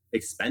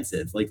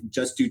expensive. Like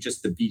just the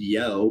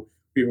BDO,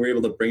 we were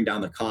able to bring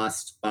down the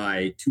cost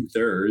by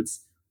 2/3.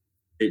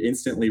 It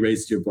instantly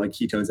raised your blood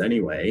ketones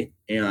anyway,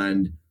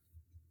 and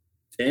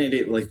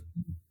it like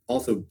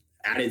also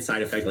added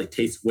side effect, like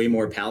tastes way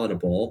more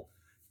palatable.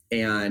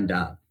 And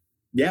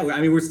yeah,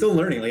 I mean, we're still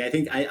learning. Like I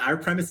think our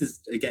premise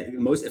is, again, the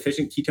most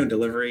efficient ketone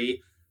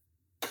delivery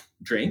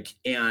drink,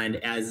 and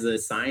as the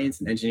science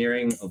and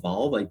engineering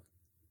evolve, like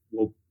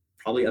we'll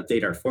probably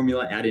update our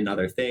formula, add in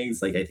other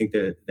things. Like I think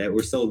that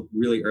we're still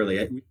really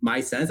early.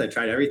 My sense, I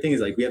tried everything, is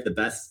like we have the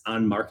best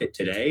on market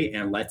today,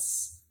 and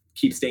let's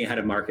keep staying ahead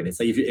of market. It's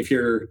like if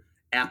you're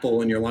Apple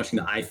and you're launching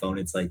the iPhone,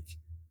 it's like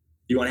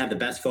you want to have the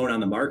best phone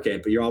on the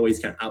market, but you're always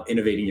kind of out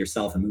innovating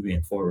yourself and moving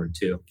it forward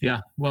too.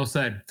 Yeah, well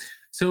said.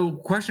 So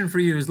question for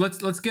you is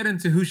let's get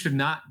into who should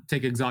not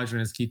take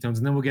exogenous ketones,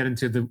 and then we'll get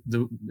into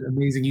the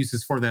amazing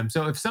uses for them.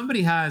 So if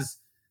somebody has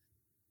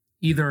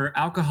either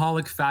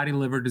alcoholic fatty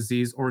liver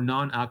disease or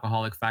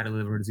non-alcoholic fatty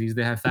liver disease,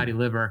 they have fatty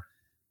liver,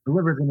 the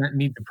liver is going to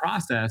need to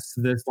process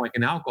this like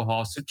an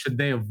alcohol. So should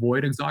they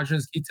avoid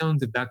exogenous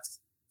ketones if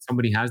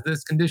somebody has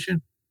this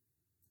condition?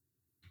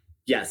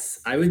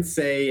 Yes, I would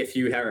say if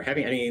you are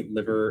having any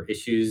liver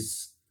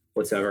issues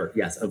whatsoever,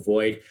 yes,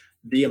 avoid.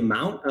 The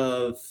amount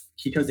of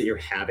ketones that you're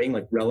having,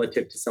 like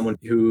relative to someone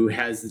who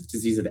has the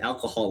disease of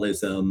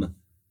alcoholism,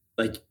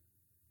 like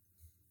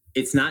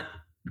it's not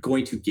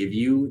going to give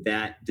you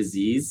that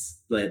disease,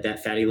 like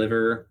that fatty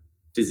liver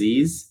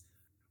disease,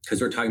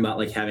 because we're talking about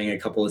like having a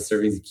couple of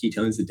servings of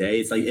ketones a day.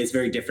 It's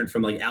very different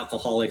from like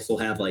alcoholics will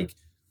have like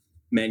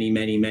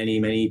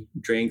many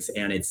drinks,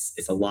 and it's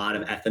a lot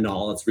of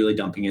ethanol. It's really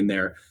dumping in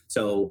there.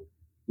 So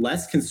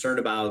less concerned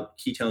about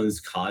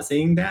ketones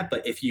causing that.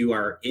 But if you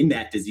are in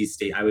that disease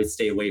state, I would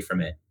stay away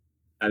from it.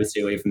 I would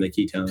stay away from the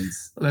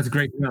ketones. That's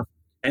great to know.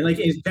 And like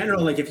in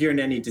general, like if you're in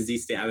any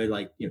disease state, I would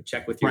like,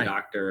 check with your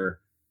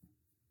doctor.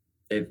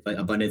 If, like,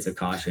 abundance of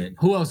caution.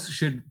 Who else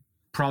should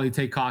probably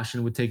take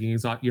caution with taking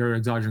your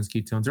exogenous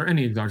ketones, or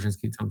any exogenous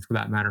ketones for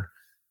that matter?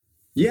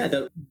 Yeah,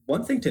 the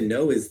one thing to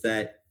know is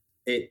that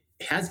it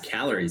has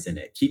calories in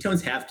it.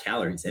 Ketones have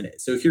calories in it.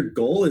 So if your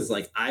goal is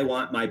like, I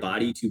want my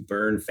body to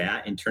burn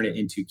fat and turn it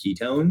into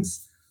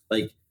ketones,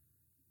 like,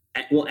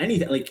 well,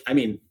 anything, like, I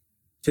mean,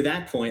 to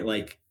that point,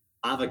 like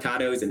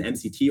avocados and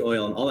MCT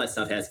oil and all that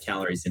stuff has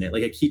calories in it.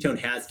 Like a ketone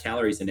has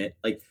calories in it.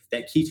 Like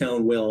that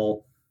ketone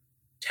will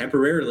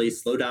temporarily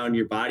slow down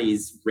your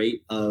body's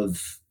rate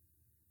of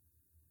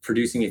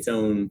producing its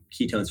own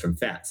ketones from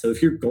fat. So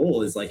if your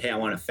goal is like, hey, I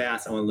want to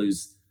fast, I want to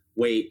lose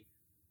weight,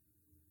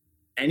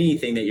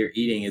 anything that you're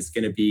eating is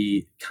going to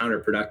be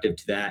counterproductive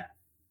to that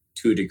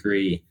to a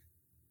degree.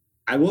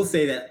 I will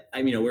say that,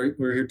 I mean,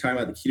 we're here talking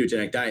about the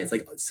ketogenic diet. It's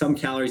like some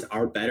calories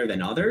are better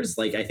than others.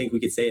 Like I think we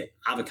could say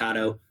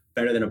avocado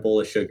better than a bowl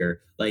of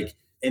sugar. Like,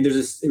 and there's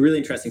this really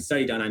interesting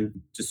study done on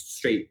just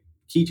straight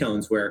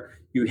ketones where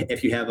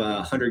if you have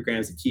 100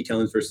 grams of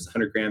ketones versus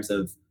 100 grams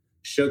of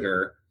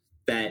sugar,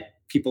 that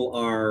people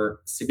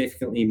are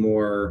significantly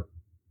more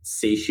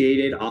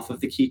satiated off of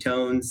the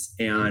ketones.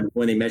 And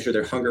when they measure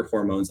their hunger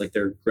hormones, like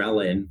their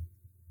ghrelin,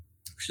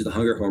 which is the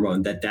hunger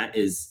hormone, that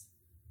is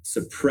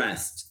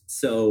suppressed.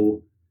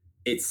 So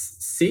it's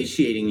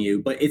satiating you,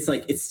 but it's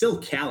like, it's still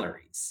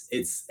calories.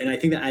 And I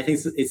think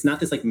it's not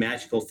this like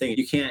magical thing.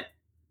 You can't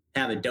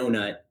have a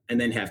donut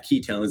and then have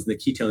ketones, and the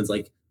ketones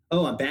like,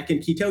 oh, I'm back in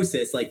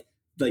ketosis. Like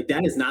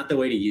that is not the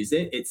way to use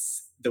it.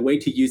 It's the way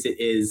to use it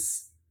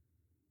is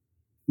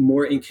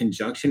more in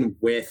conjunction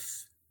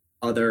with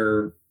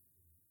other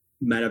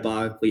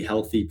metabolically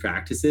healthy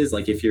practices.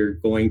 Like if you're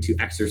going to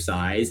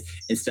exercise,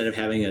 instead of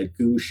having a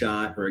goo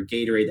shot or a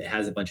Gatorade that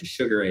has a bunch of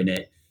sugar in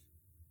it,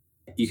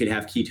 you could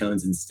have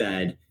ketones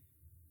instead.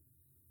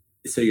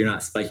 So you're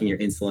not spiking your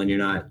insulin, you're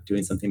not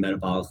doing something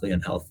metabolically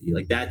unhealthy.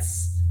 Like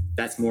that's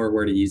more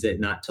where to use it,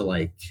 not to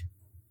like,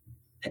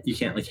 you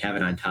can't like have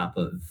it on top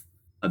of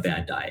a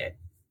bad diet.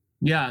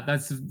 Yeah,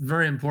 that's a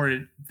very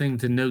important thing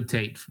to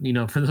notate,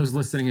 for those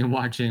listening and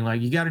watching. Like,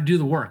 you got to do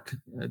the work.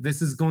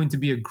 This is going to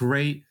be a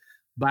great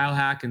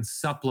biohack and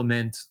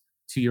supplement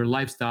to your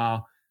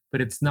lifestyle,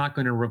 but it's not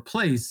going to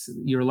replace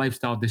your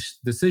lifestyle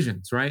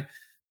decisions, right?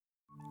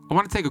 I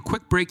want to take a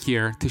quick break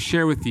here to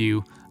share with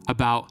you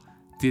about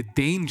the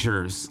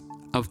dangers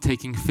of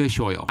taking fish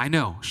oil. I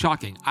know,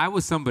 shocking. I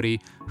was somebody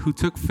who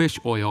took fish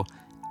oil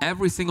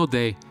every single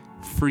day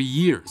for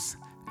years.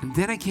 And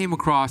then I came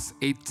across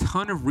a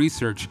ton of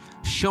research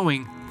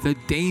showing the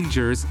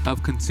dangers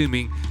of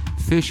consuming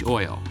fish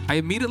oil. I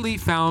immediately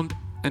found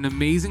an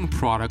amazing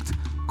product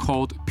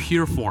called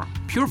Pureform.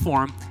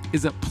 Pureform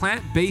is a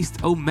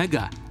plant-based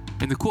omega.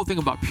 And the cool thing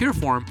about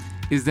Pureform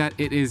is that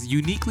it is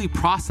uniquely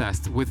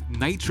processed with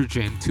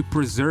nitrogen to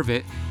preserve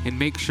it and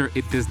make sure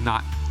it does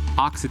not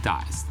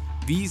oxidize.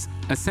 These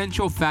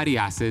essential fatty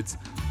acids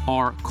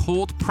are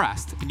cold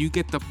pressed, and you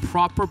get the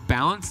proper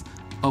balance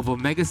of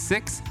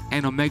omega-6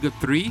 and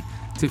omega-3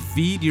 to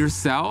feed your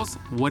cells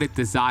what it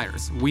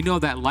desires. We know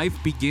that life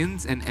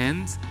begins and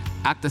ends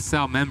at the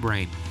cell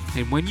membrane.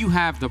 And when you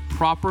have the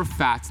proper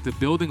fats, the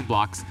building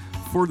blocks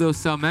for those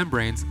cell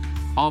membranes,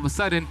 all of a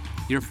sudden,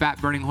 your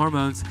fat-burning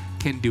hormones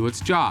can do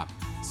its job.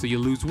 So you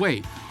lose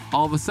weight.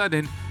 All of a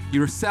sudden,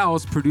 your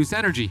cells produce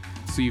energy,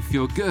 so you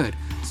feel good.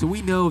 So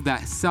we know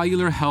that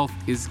cellular health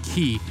is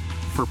key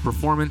for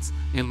performance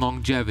and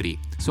longevity.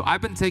 So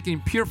I've been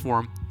taking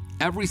Pureform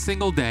every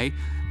single day.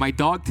 My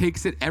dog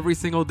takes it every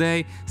single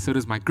day. So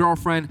does my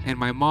girlfriend and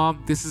my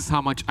mom. This is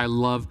how much I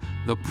love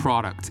the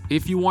product.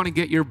 If you want to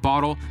get your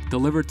bottle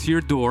delivered to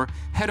your door,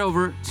 head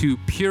over to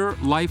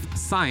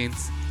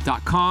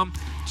purelifescience.com.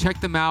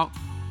 Check them out.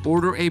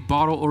 Order a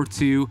bottle or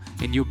two,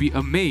 and you'll be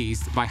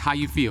amazed by how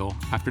you feel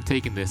after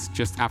taking this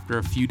just after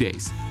a few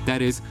days.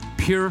 That is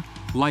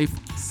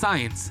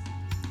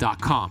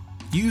purelifescience.com.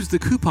 Use the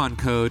coupon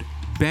code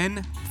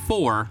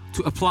BEN4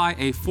 to apply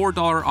a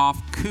 $4 off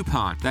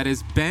coupon. That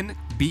is BEN,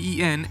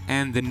 B-E-N,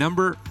 and the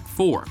number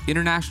 4.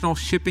 International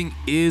shipping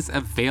is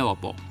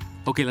available.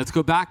 Okay, let's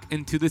go back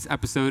into this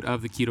episode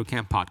of the Keto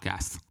Camp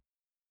podcast.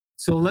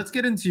 So let's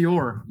get into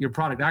your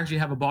product. I actually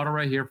have a bottle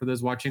right here for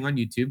those watching on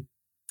YouTube.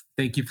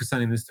 Thank you for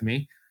sending this to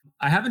me.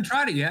 I haven't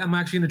tried it yet. I'm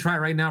actually going to try it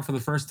right now for the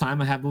first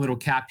time. I have the little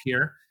cap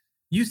here.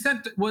 You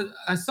sent what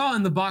I saw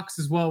in the box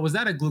as well. Was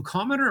that a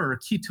glucometer or a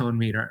ketone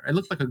meter? It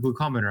looked like a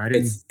glucometer.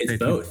 It's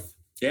both.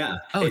 Yeah.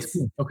 Oh, it's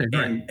cool. Okay,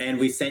 great. And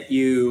we sent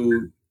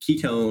you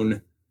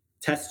ketone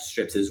test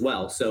strips as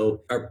well.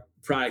 So our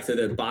product, so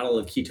the bottle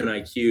of Ketone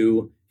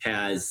IQ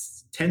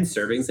has 10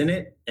 servings in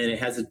it, and it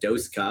has a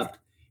dose cup.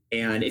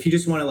 And if you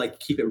just want to like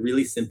keep it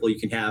really simple, you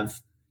can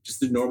have just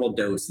the normal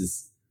dose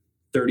is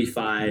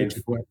 35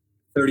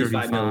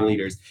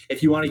 milliliters.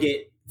 If you want to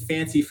get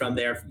fancy from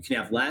there, you can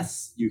have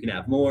less, you can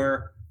have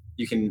more.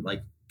 You can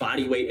like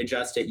body weight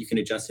adjust it. You can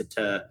adjust it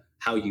to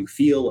how you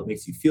feel, what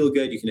makes you feel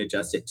good. You can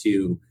adjust it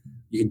to,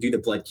 you can do the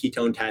blood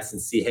ketone test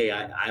and see, hey,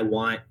 I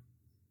want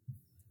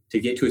to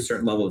get to a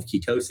certain level of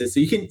ketosis. So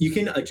you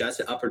can adjust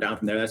it up or down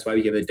from there. That's why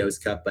we give it a dose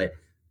cup. But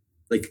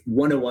like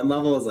 101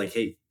 level is like,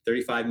 hey,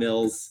 35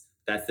 mils,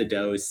 that's the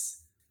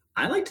dose.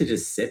 I like to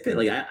just sip it.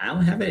 Like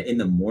I'll have it in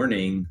the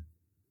morning.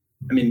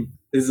 I mean,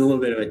 this is a little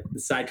bit of a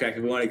sidetrack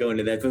if we want to go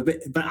into that,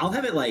 but I'll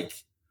have it like,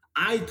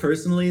 I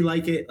personally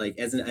like it like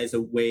as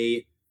a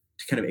way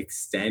to kind of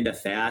extend a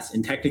fast.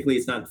 And technically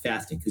it's not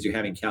fasting because you're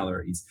having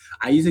calories.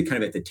 I use it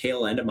kind of at the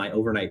tail end of my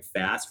overnight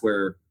fast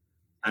where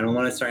I don't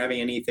want to start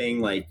having anything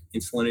like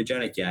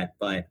insulinogenic yet,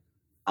 but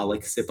I'll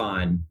like sip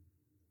on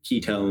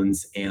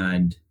ketones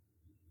and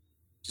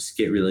just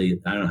get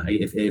really, I don't know,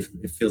 if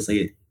it feels like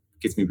it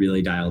gets me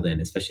really dialed in,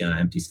 especially on an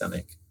empty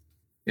stomach.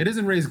 It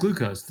doesn't raise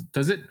glucose,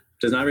 does it?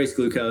 Does not raise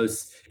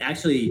glucose.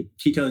 Actually,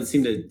 ketones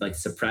seem to like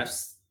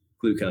suppress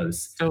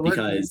glucose. So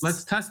because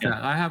let's test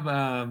that. I have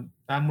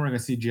I'm wearing a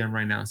CGM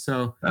right now.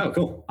 So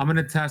cool. I'm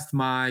gonna test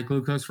my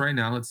glucose right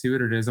now. Let's see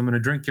what it is. I'm gonna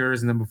drink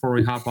yours, and then before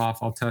we hop off,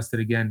 I'll test it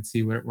again and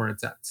see where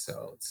it's at.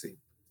 So let's see.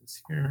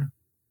 It's here.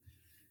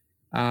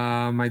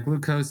 My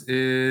glucose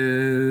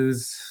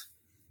is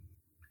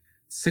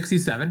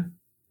 67.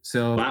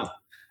 So wow.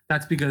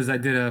 That's because I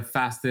did a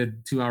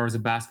fasted 2 hours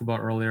of basketball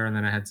earlier, and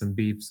then I had some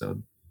beef,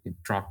 so it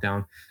dropped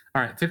down.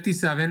 All right,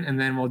 57, and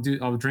then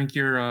I'll drink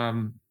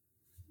your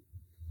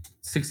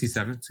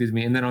 67, excuse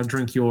me, and then I'll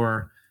drink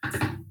your,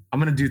 I'm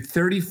going to do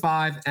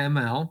 35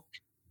 ml.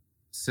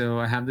 So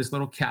I have this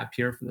little cap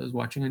here for those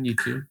watching on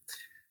YouTube.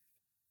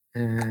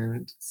 And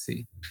let's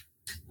see.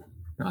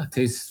 Oh,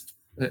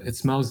 it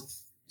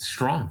smells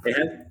strong.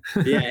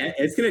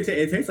 It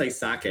tastes like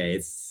sake.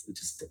 It's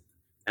just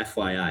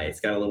FYI.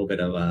 It's got a little bit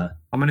of a...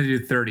 I'm going to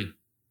do 30,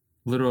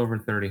 a little over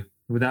 30.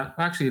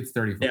 Actually, it's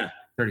 35. Yeah.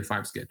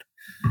 35 is good.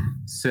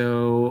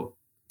 So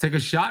take a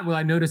shot. Will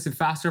I notice it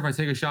faster if I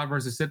take a shot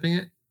versus sipping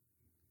it?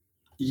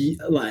 You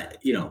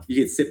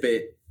could sip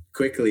it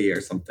quickly or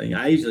something.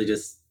 I usually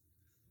just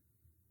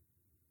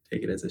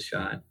take it as a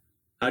shot.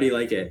 How do you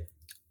like it?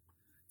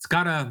 It's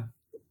got a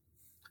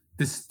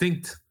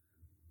distinct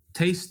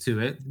taste to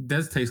it. It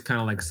does taste kind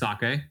of like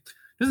sake. It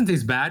doesn't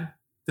taste bad.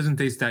 Doesn't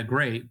taste that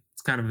great.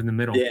 It's kind of in the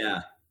middle.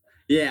 Yeah.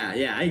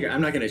 I agree.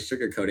 I'm not going to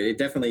sugarcoat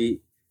it.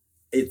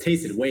 It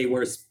tasted way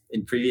worse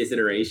in previous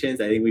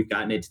iterations. I think we've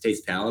gotten it to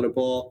taste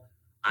palatable.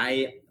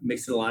 I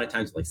mix it a lot of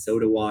times with like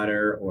soda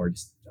water or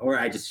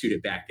I just shoot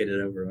it back, get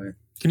it over with.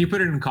 Can you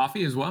put it in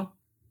coffee as well?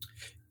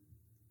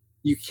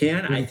 You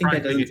can. I think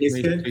that doesn't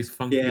taste good. Taste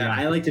funky, yeah,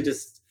 I like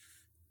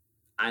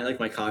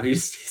my coffee to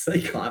taste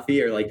like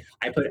coffee, or like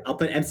I'll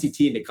put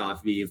MCT into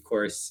coffee, of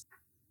course.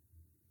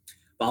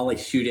 But I'll like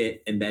shoot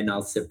it and then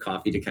I'll sip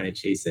coffee to kind of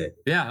chase it.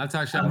 Yeah, that's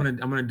actually I'm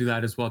gonna do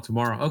that as well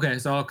tomorrow. Okay,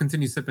 so I'll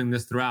continue sipping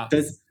this throughout.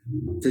 Does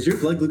your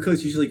blood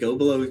glucose usually go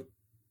below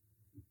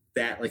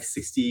that like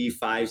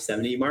 65,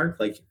 70 mark?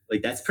 Like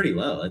that's pretty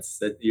low.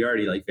 You're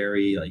already like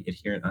very like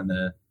adherent on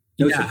the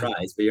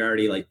surprise, but you're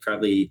already like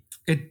probably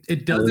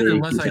it doesn't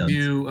unless I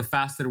do a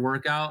fasted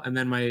workout, and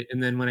then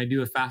when I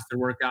do a fasted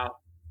workout,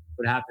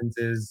 what happens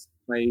is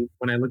when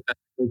I looked at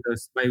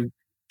glucose,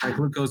 my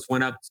glucose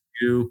went up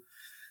to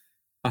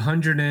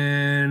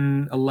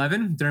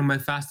 111 during my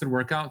fasted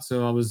workout.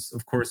 So I was,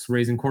 of course,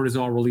 raising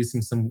cortisol,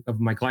 releasing some of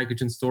my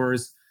glycogen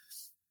stores.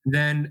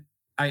 Then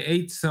I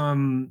ate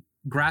some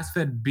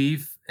grass-fed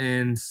beef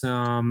and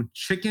some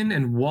chicken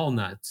and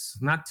walnuts.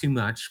 Not too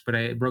much, but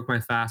I broke my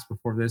fast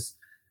before this.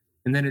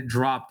 And then it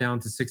dropped down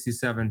to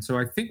 67. So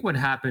I think what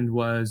happened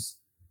was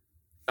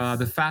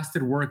the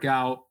fasted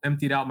workout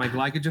emptied out my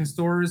glycogen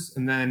stores,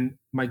 and then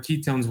my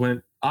ketones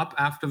went up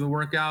after the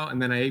workout.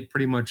 And then I ate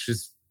pretty much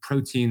just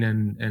protein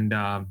and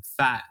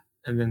fat.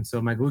 And then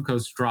so my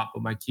glucose dropped,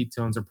 but my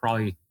ketones are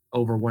probably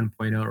over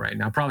 1.0 right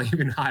now, probably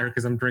even higher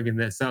because I'm drinking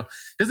this. So it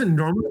doesn't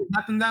normally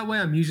happen that way.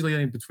 I'm usually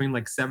in between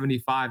like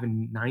 75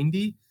 and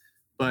 90,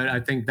 but I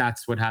think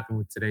that's what happened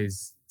with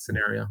today's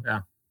scenario.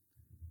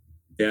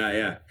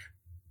 Yeah.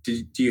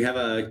 Do you have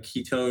a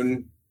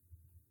ketone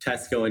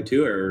test going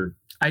too, or?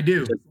 I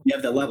do. You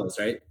have the levels,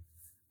 right?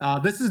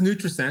 This is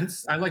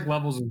NutriSense. I like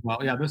levels as well.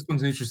 Yeah, this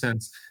one's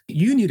NutriSense.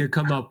 You need to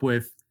come up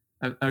with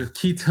a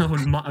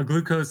ketone, a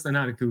glucose,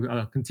 not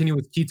a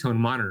continuous ketone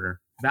monitor.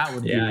 That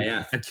would be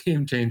a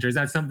game changer. Is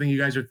that something you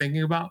guys are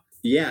thinking about?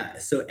 Yeah.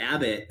 So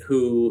Abbott,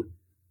 who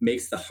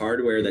makes the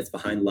hardware that's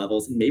behind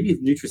levels, and maybe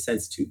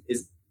NutriSense too,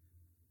 does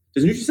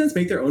NutriSense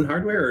make their own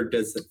hardware, or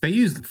does they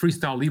use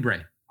Freestyle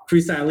Libre?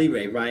 Freestyle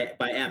Libre, right,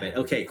 by Abbott.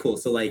 Okay, cool.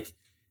 So like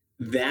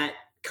that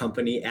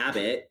company,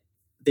 Abbott,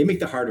 they make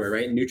the hardware,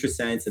 right?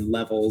 NutriSense and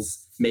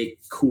Levels make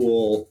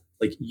cool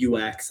like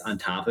UX on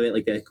top of it,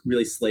 like that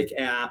really slick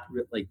app,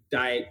 like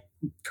diet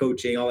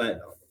coaching, all that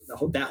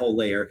whole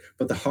layer.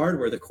 But the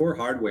hardware, the core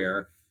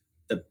hardware,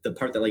 the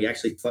part that like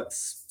actually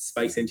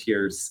spikes into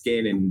your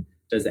skin and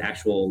does the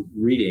actual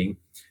reading,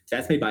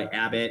 that's made by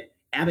Abbott.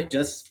 Abbott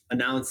just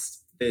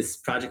announced this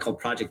project called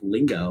Project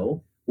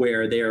Lingo,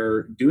 where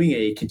they're doing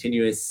a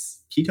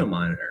continuous keto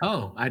monitor.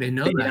 Oh, I didn't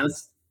know that.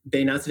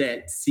 they announced it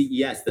at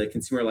CES, the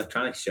Consumer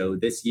Electronics Show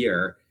this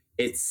year.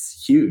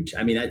 It's huge.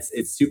 I mean,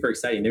 it's super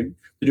exciting. They're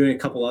doing a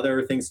couple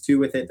other things too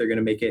with it. They're going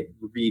to make it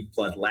read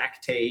blood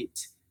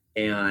lactate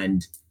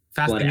and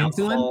Fasting blood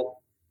alcohol. Insulin?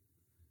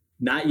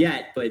 Not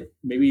yet, but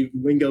maybe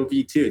Wingo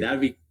V2.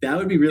 That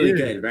would be really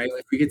good, right?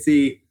 If we could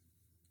see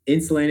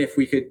insulin, if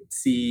we could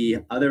see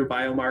other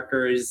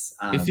biomarkers.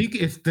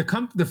 If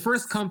the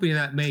first company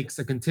that makes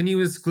a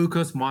continuous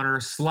glucose monitor /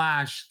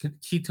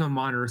 ketone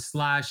monitor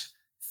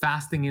 /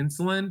 fasting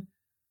insulin,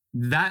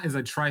 that is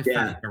a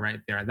trifecta right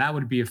there. That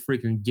would be a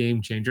freaking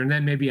game changer. And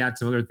then maybe add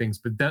some other things,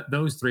 but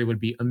those three would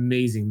be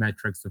amazing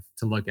metrics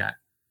to look at.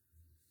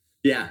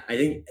 Yeah, I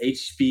think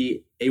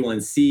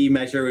HbA1c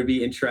measure would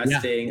be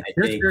interesting.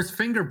 Yeah. There's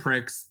finger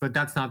pricks, but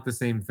that's not the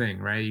same thing,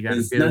 right? You got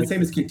it's not the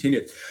same as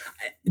continuous.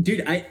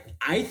 Dude,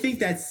 I think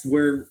that's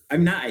where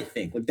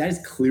that is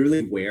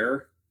clearly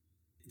where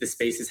the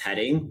space is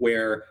heading,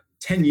 where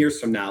 10 years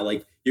from now,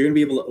 like you're going to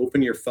be able to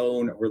open your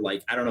phone or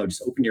like, I don't know,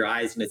 just open your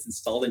eyes and it's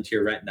installed into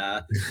your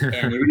retina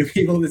and you're going to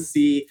be able to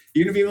see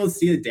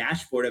the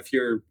dashboard of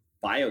your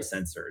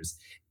biosensors.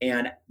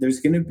 And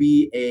there's going to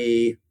be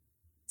a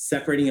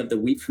separating of the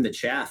wheat from the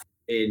chaff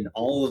in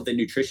all of the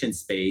nutrition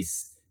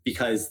space,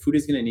 because food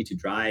is going to need to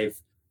drive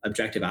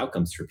objective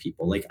outcomes for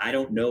people. Like, I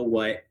don't know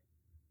what,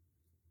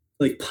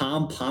 like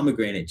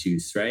pomegranate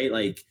juice, right?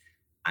 Like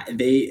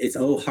it's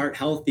heart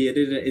healthy.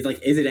 It's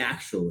like, is it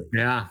actually?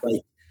 Yeah.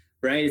 Like,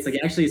 right. It's like,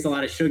 actually it's a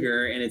lot of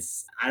sugar, and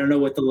I don't know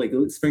what the like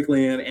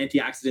sprinkling of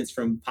antioxidants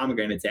from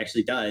pomegranates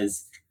actually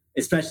does.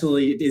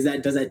 Especially does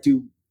that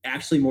do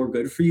actually more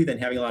good for you than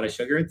having a lot of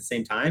sugar at the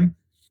same time?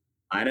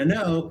 I don't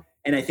know.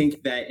 And I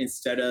think that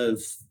instead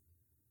of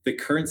the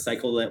current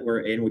cycle that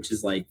we're in, which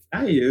is like,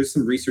 hey, there's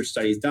some research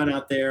studies done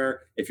out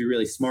there. If you're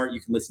really smart,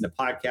 you can listen to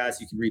podcasts,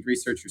 you can read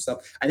research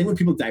yourself. I think when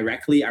people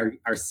directly are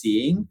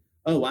seeing,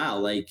 oh, wow,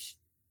 like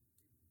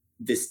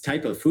this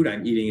type of food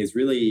I'm eating is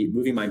really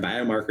moving my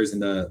biomarkers in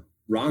the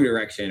wrong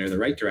direction or the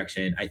right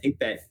direction, I think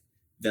that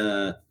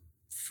the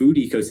food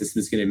ecosystem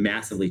is going to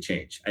massively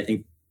change. I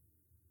think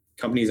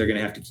companies are going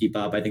to have to keep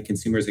up. I think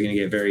consumers are going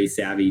to get very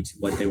savvy to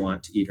what they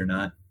want to eat or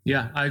not.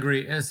 Yeah, I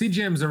agree.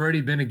 CGM has already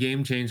been a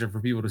game changer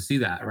for people to see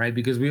that, right?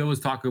 Because we always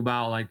talk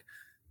about like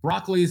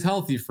broccoli is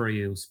healthy for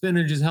you,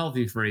 spinach is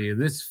healthy for you.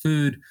 This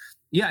food,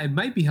 yeah, it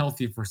might be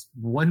healthy for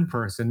one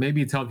person.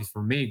 Maybe it's healthy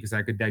for me because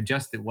I could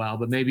digest it well.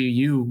 But maybe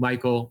you,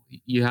 Michael,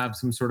 you have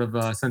some sort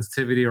of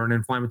sensitivity or an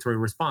inflammatory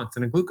response,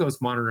 and a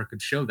glucose monitor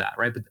could show that,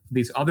 right? But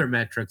these other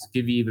metrics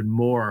give you even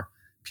more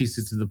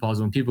pieces to the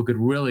puzzle, and people could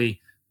really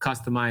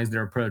customize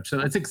their approach. So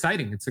it's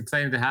exciting. It's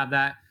exciting to have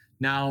that.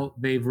 Now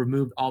they've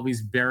removed all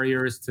these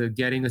barriers to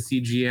getting a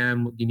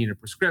CGM. You need a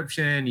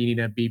prescription, you need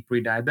to be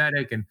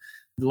pre-diabetic, and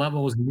the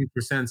Levels and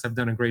NutriSense have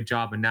done a great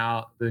job. And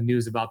now the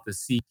news about the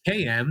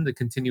CKM, the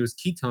continuous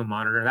ketone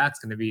monitor, that's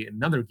going to be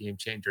another game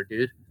changer,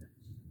 dude.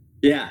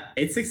 Yeah,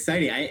 it's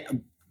exciting.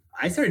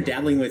 I started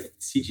dabbling with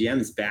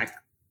CGMs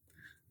back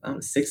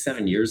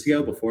 6-7 years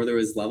ago, before there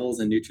was Levels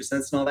and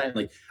NutriSense and all that. And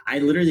like, I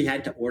literally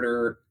had to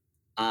order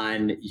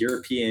on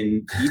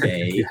European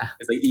eBay. Yeah.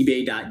 It's like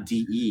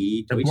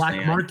ebay.de. The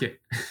black market.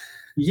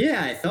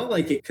 Yeah, I felt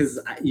like it because,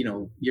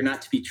 you're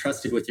not to be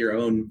trusted with your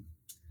own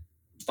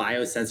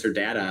biosensor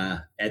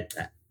data at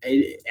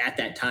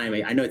that time.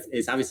 I know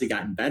it's obviously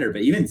gotten better,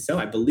 but even so,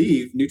 I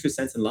believe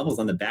NutriSense and Levels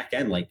on the back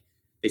end, like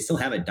they still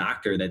have a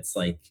doctor that's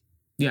like,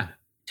 yeah,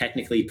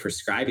 technically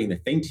prescribing the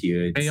thing to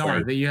you. They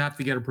are. You have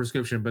to get a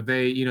prescription, but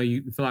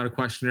you fill out a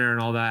questionnaire and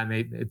all that, and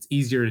it's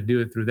easier to do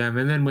it through them.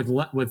 And then with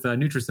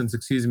NutriSense,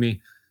 excuse me,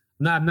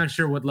 I'm not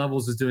sure what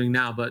Levels is doing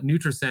now, but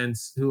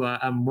NutriSense, who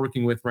I'm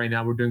working with right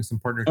now, we're doing some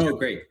partnership. Oh,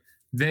 great.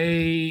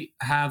 They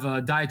have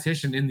a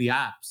dietitian in the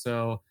app.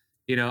 So,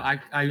 I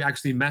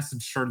actually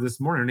messaged her this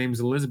morning. Her name's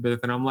Elizabeth.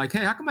 And I'm like,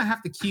 hey, how come I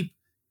have to keep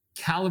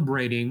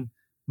calibrating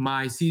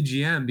my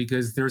CGM?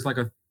 Because there was like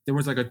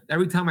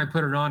every time I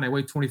put it on, I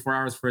wait 24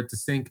 hours for it to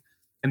sync.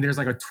 And there's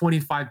like a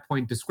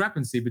 25-point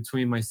discrepancy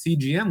between my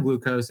CGM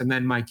glucose and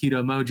then my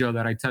Keto Mojo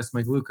that I test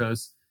my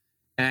glucose.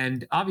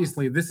 And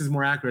obviously this is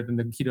more accurate than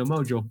the Keto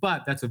Mojo,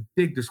 but that's a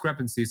big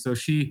discrepancy. So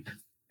she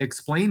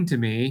explained to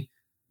me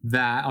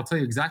that, I'll tell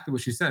you exactly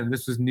what she said. And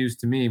this was news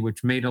to me,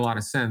 which made a lot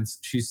of sense.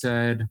 She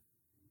said,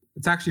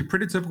 it's actually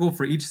pretty typical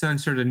for each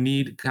sensor to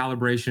need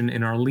calibration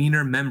in our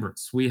leaner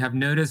members. We have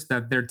noticed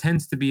that there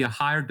tends to be a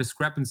higher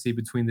discrepancy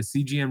between the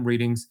CGM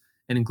readings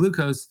and in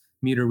glucose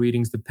meter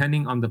readings,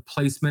 depending on the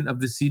placement of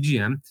the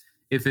CGM.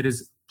 If it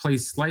is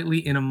placed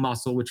slightly in a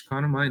muscle, which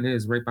kind of mine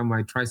is right by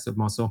my tricep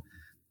muscle,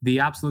 the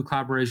absolute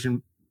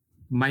calibration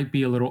might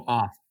be a little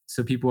off.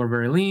 So people who are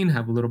very lean,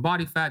 have a little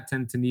body fat,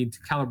 tend to need to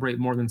calibrate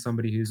more than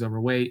somebody who's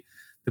overweight.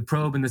 The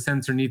probe and the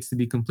sensor needs to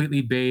be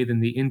completely bathed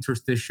in the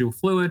interstitial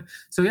fluid.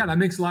 So yeah, that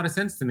makes a lot of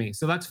sense to me.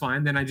 So that's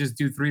fine. Then I just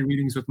do 3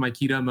 readings with my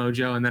Keto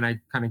Mojo, and then I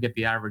kind of get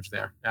the average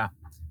there. Yeah.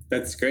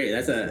 That's great.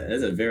 That's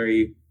a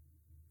very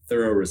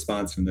thorough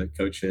response from the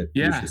coach at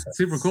NutriSense.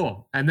 Super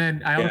cool. And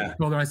then I also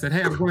told her, I said,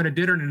 hey, I'm going to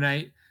dinner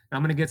tonight.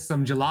 I'm going to get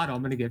some gelato. I'm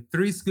going to get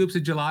 3 scoops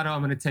of gelato.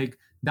 I'm going to take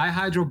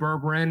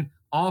dihydroberberine,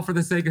 all for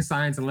the sake of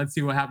science, and let's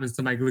see what happens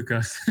to my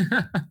glucose.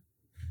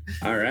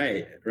 All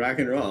right, rock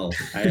and roll.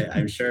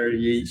 I'm sure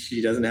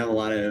she doesn't have a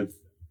lot of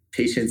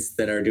patients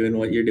that are doing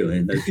what you're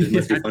doing. That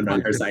must be Yeah, fun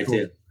on her that's side cool.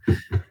 too.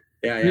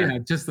 Yeah, yeah. Yeah,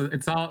 just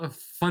it's all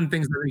fun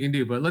things that we can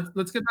do. But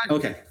let's get back.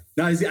 Okay.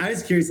 No, I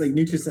was curious, like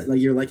Nutrisense, like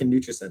you're liking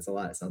Nutrisense a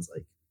lot, it sounds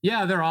like.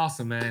 Yeah, they're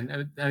awesome,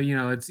 man.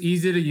 It's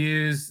easy to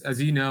use.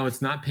 As you know,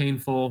 it's not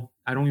painful.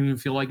 I don't even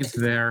feel like it's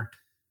there.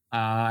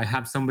 I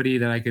have somebody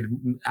that I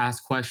could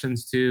ask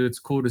questions to. It's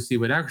cool to see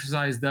what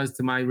exercise does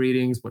to my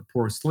readings, what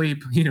poor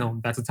sleep,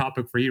 that's a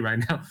topic for you right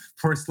now.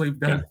 Poor sleep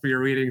does Yeah. for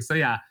your readings. So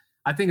yeah,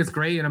 I think it's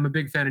great. And I'm a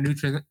big fan of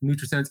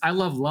Nutrisense. I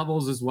love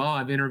Levels as well.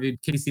 I've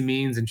interviewed Casey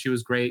Means and she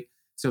was great.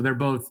 So they're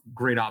both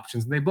great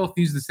options. And they both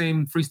use the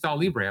same Freestyle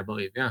Libre, I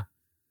believe. Yeah.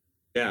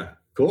 Yeah.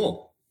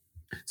 Cool.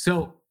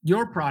 So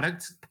your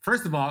product,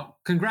 first of all,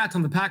 congrats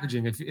on the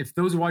packaging. If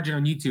those are watching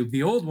on YouTube,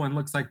 the old one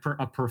looks like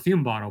a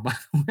perfume bottle, by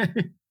the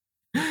way.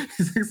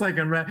 It looks like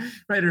I'm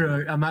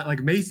I'm at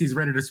like Macy's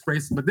ready to spray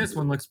some, but this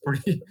one looks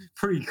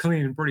pretty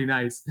clean and pretty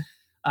nice.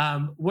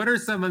 What are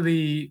some of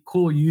the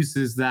cool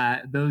uses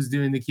that those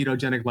doing the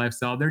ketogenic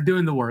lifestyle, they're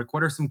doing the work?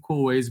 What are some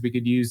cool ways we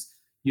could use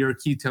your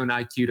ketone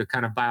IQ to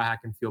kind of biohack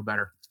and feel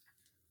better?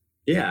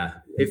 Yeah.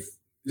 If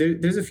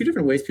there's a few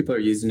different ways people are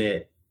using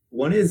it.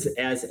 One is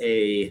as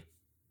a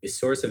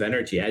source of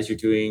energy as you're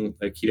doing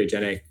a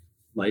ketogenic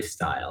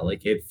lifestyle.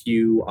 Like if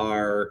you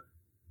want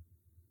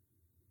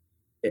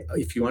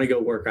to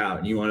go work out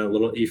and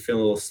you feel a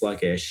little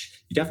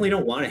sluggish, you definitely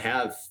don't want to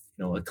have,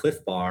 a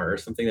Cliff Bar or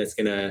something that's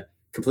going to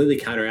completely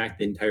counteract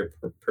the entire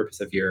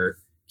purpose of your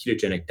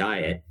ketogenic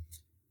diet.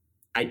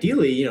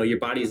 Ideally, your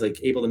body's like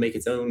able to make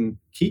its own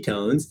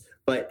ketones,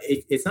 but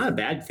it's not a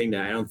bad thing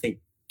to, I don't think,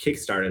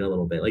 kickstart it a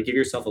little bit. Like give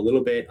yourself a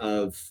little bit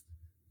of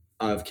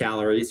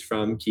calories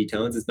from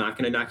ketones. It's not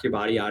going to knock your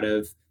body out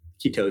of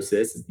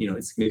ketosis. It's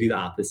going to do the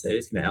opposite.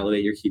 It's going to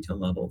elevate your ketone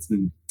levels,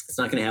 and it's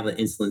not going to have an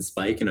insulin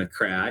spike and a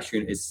crash.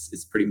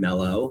 It's pretty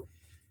mellow.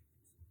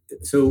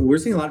 So we're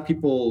seeing a lot of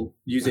people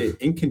use it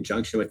in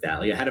conjunction with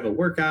that, like ahead of a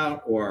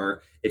workout,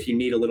 or if you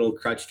need a little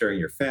crutch during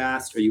your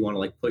fast, or you want to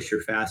like push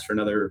your fast for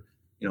another,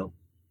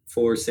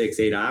 4, 6,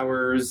 8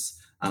 hours.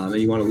 And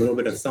you want a little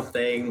bit of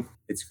something,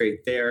 it's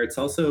great there. It's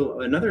also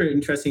another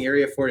interesting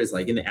area for it is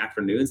like in the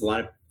afternoons. A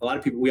lot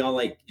of people, we all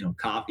like,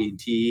 coffee and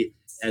tea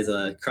as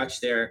a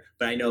crutch there,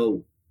 but I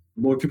know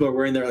more people are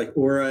wearing their like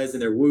auras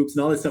and their whoops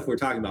and all this stuff we're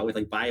talking about with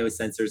like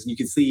biosensors, and you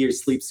can see your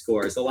sleep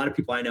score. So a lot of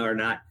people I know are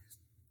not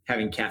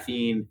having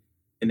caffeine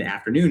in the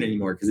afternoon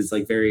anymore because it's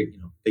like very,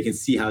 they can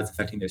see how it's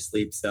affecting their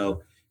sleep.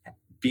 So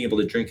being able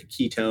to drink a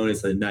ketone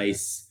is a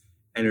nice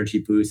energy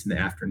boost in the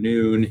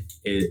afternoon.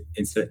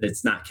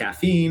 It's not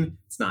caffeine,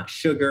 it's not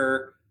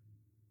sugar,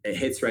 it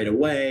hits right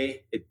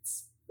away.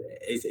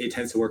 It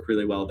tends to work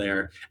really well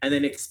there. And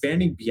then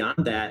expanding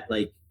beyond that,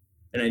 like,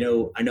 and I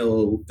know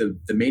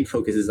the main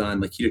focus is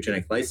on like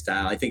ketogenic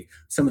lifestyle. I think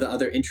some of the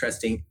other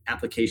interesting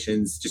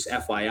applications, just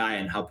FYI,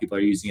 and how people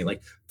are using it,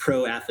 like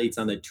pro athletes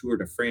on the Tour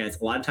de France,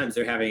 a lot of times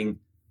they're having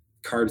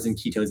carbs and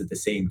ketones at the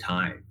same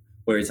time.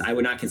 Whereas I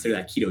would not consider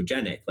that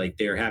ketogenic. Like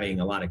they're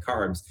having a lot of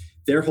carbs.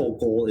 Their whole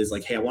goal is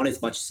like, hey, I want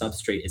as much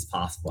substrate as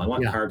possible. I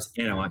want carbs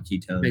and I want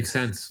ketones. Makes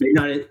sense.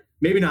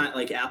 Maybe not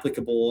like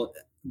applicable,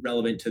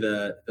 relevant to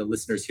the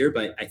listeners here,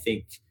 but I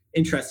think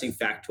interesting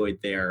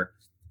factoid there.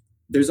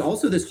 There's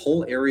also this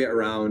whole area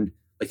around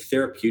like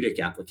therapeutic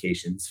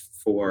applications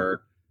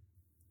for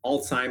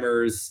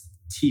Alzheimer's,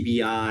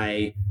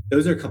 TBI.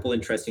 Those are a couple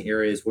interesting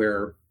areas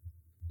where,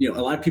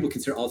 a lot of people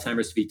consider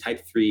Alzheimer's to be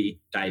type 3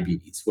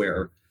 diabetes,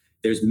 where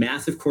there's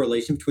massive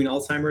correlation between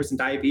Alzheimer's and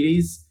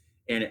diabetes.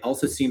 And it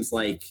also seems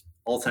like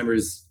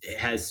Alzheimer's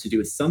has to do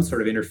with some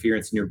sort of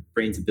interference in your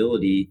brain's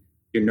ability,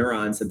 your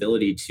neurons'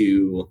 ability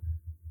to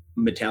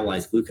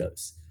metabolize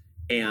glucose.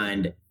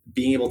 And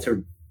being able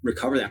to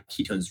recover that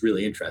ketone is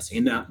really interesting.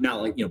 And now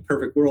like,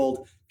 perfect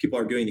world, people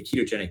are doing the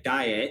ketogenic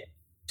diet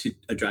to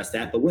address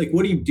that. But like,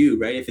 what do you do,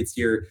 right? If it's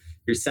your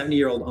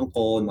 70-year-old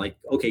uncle and like,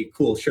 okay,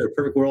 cool, sure,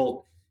 perfect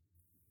world,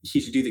 he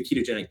should do the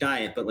ketogenic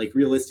diet. But like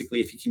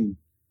realistically, if you can,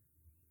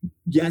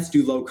 yes,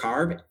 do low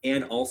carb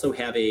and also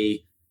have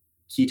a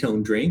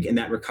ketone drink and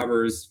that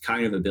recovers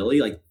cognitive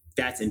ability, like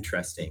that's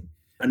interesting.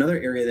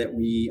 Another area that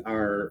we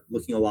are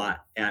looking a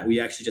lot at, we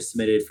actually just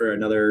submitted for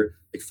another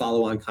like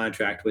follow-on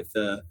contract with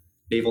the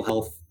Naval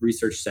Health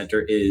Research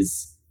Center,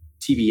 is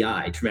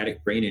TBI,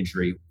 traumatic brain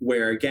injury,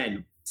 where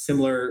again,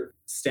 similar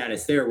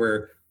status there,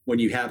 where when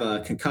you have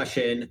a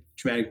concussion,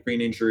 traumatic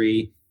brain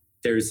injury,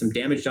 there's some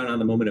damage done on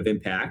the moment of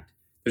impact.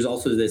 There's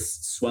also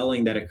this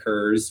swelling that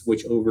occurs,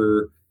 which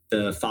over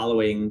the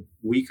following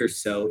week or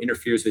so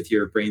interferes with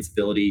your brain's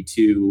ability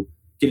to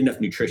get enough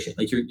nutrition.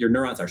 Like your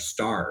neurons are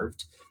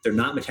starved. They're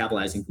not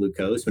metabolizing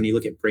glucose. When you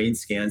look at brain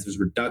scans, there's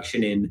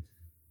reduction in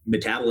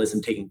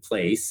metabolism taking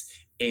place,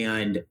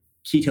 and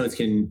ketones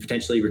can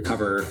potentially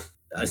recover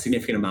a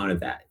significant amount of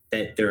that.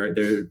 That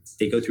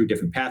they go through a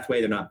different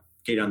pathway. They're not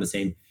getting on the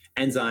same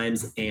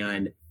enzymes,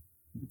 and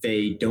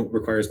they don't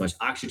require as much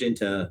oxygen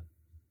to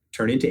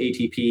turn into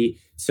ATP.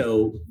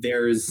 So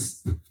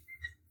there's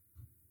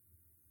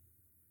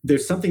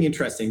something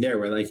interesting there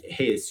where like,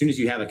 hey, as soon as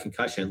you have a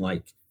concussion,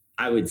 like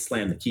I would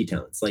slam the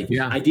ketones. Like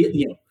Yeah.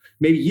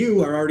 maybe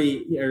you are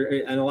already,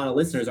 and a lot of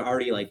listeners are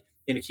already like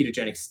in a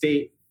ketogenic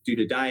state due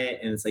to diet,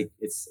 and it's like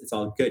it's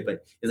all good.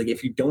 But it's like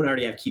if you don't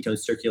already have ketones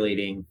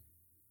circulating,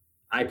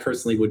 I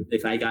personally would,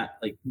 if I got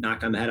like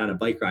knocked on the head on a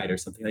bike ride or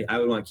something, like I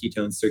would want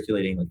ketones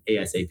circulating like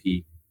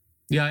ASAP.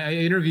 Yeah, I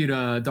interviewed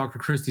Dr.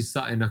 Christy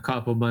Sutton a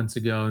couple months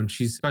ago, and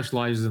she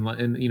specializes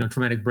in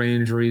traumatic brain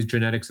injuries,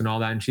 genetics, and all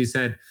that. And she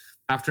said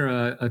after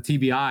a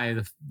TBI,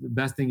 the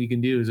best thing you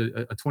can do is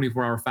a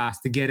 24-hour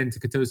fast to get into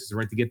ketosis,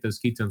 right, to get those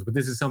ketones. But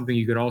this is something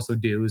you could also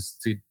do, is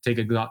to take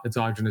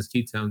exogenous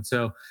ketone.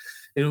 So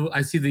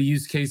I see the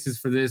use cases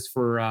for this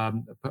for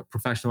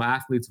professional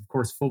athletes, of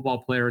course, football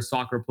players,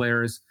 soccer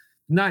players,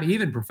 not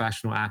even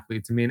professional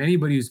athletes. I mean,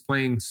 anybody who's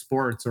playing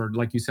sports or,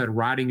 like you said,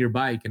 riding your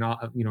bike and,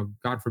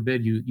 God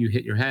forbid you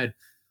hit your head.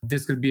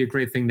 This could be a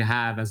great thing to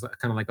have as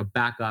kind of like a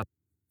backup.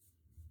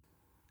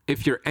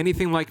 If you're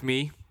anything like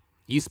me,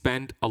 you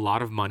spend a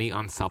lot of money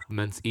on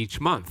supplements each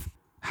month.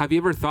 Have you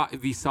ever thought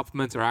if these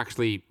supplements are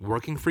actually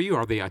working for you?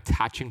 Are they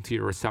attaching to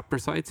your receptor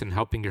sites and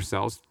helping your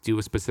cells do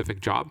a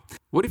specific job?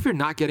 What if you're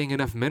not getting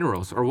enough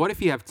minerals? Or what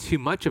if you have too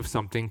much of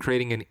something,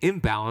 creating an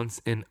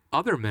imbalance in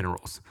other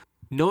minerals?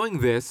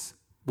 Knowing this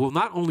will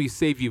not only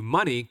save you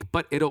money,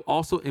 but it'll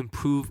also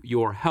improve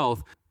your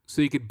health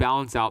so you could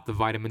balance out the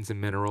vitamins and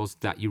minerals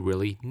that you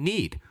really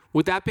need.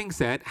 With that being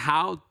said,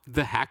 how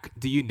the heck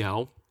do you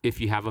know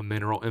if you have a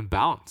mineral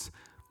imbalance?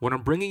 What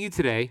I'm bringing you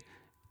today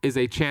is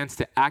a chance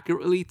to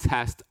accurately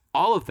test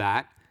all of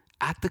that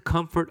at the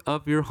comfort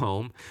of your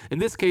home. In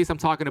this case, I'm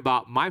talking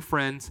about my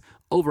friends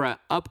over at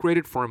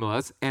Upgraded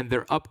Formulas and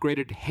their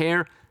upgraded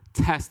hair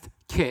test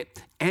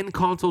kit and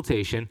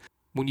consultation.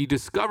 When you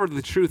discover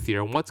the truth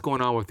here and what's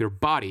going on with your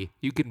body,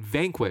 you can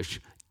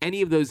vanquish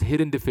any of those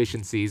hidden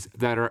deficiencies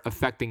that are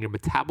affecting your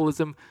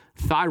metabolism,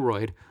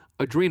 thyroid,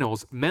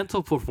 adrenals,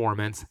 mental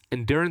performance,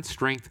 endurance,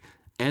 strength,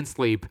 and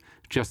sleep,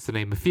 just to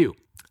name a few.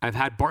 I've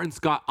had Barton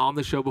Scott on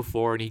the show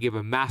before, and he gave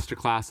a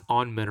masterclass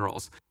on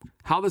minerals.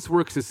 How this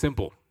works is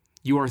simple.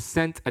 You are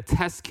sent a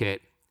test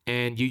kit,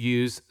 and you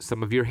use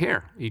some of your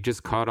hair. You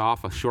just cut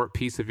off a short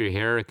piece of your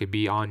hair. It could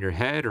be on your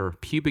head or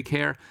pubic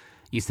hair.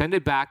 You send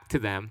it back to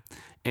them,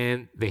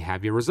 and they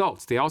have your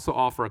results. They also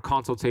offer a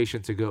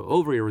consultation to go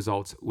over your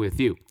results with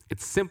you.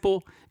 It's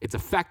simple, it's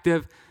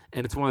effective,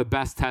 and it's one of the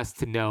best tests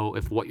to know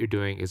if what you're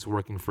doing is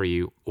working for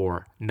you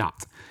or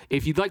not.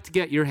 If you'd like to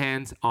get your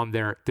hands on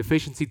their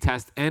deficiency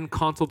test and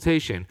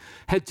consultation,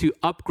 head to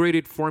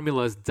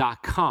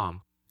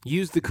upgradedformulas.com.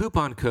 Use the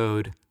coupon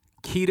code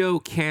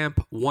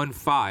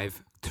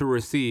KETOCAMP15 to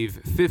receive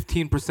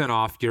 15%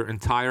 off your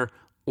entire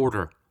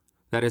order.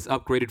 That is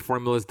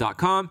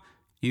upgradedformulas.com.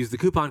 Use the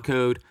coupon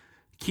code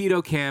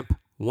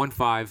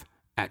KETOCAMP15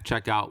 at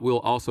checkout. We'll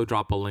also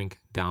drop a link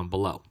down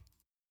below.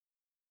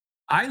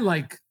 I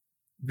like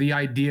the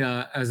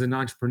idea as an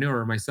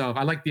entrepreneur myself.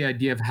 I like the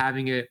idea of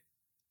having it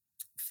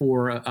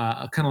for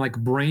a kind of like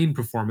brain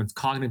performance,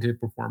 cognitive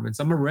performance.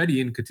 I'm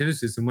already in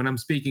ketosis, and when I'm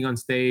speaking on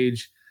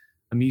stage,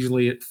 I'm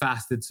usually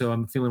fasted, so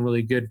I'm feeling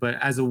really good. But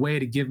as a way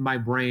to give my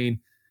brain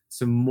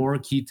some more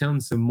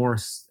ketones, some more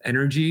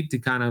energy to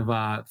kind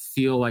of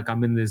feel like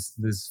I'm in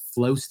this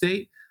flow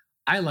state,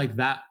 I like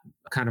that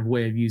kind of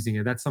way of using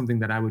it. That's something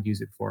that I would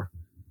use it for.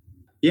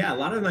 Yeah, a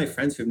lot of my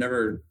friends who've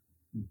never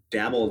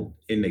dabbled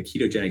in the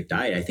ketogenic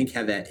diet, I think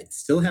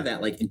still have that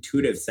like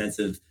intuitive sense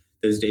of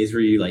those days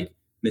where you like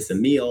miss a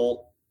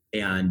meal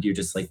and you're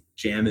just like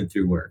jamming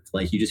through work.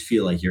 Like you just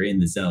feel like you're in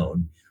the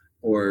zone.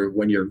 Or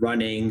when you're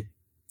running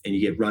and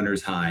you get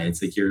runner's high,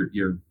 it's like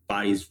your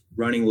body's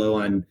running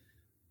low on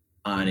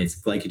its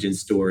glycogen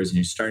stores and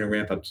you're starting to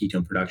ramp up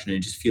ketone production and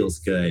it just feels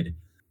good.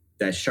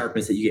 That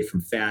sharpness that you get from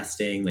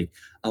fasting, like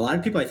a lot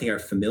of people I think are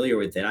familiar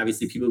with it.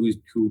 Obviously people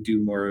who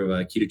do more of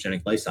a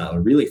ketogenic lifestyle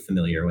are really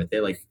familiar with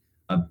it. Like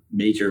a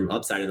major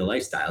upside of the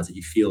lifestyle is that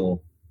you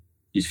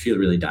just feel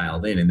really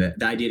dialed in. And the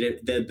idea,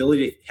 the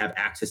ability to have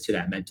access to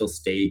that mental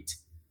state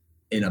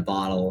in a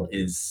bottle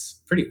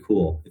is pretty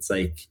cool. It's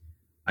like,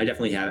 I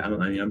definitely have,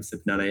 I'm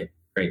sipping on it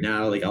right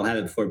now. Like I'll have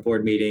it before a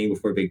board meeting,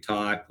 before a big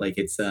talk. Like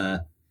it's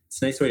a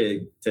nice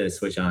way to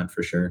switch on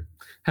for sure.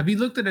 Have you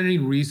looked at any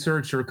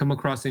research or come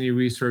across any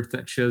research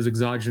that shows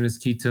exogenous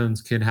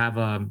ketones can have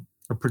a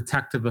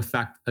protective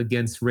effect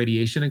against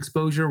radiation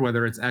exposure,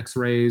 whether it's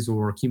X-rays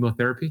or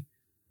chemotherapy?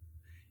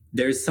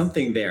 There's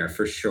something there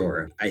for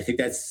sure. I think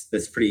that's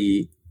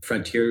pretty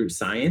frontier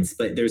science,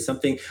 but there's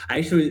something, I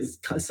actually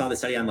saw the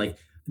study on like,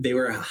 they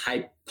were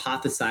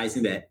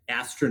hypothesizing that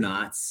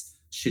astronauts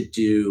should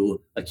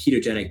do a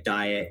ketogenic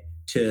diet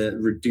to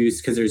reduce,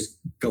 because there's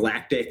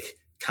galactic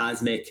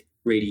cosmic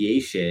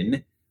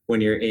radiation when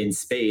you're in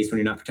space, when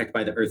you're not protected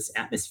by the Earth's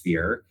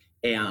atmosphere.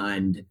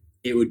 And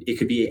it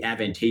could be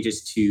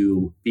advantageous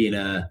to be in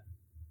a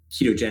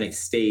ketogenic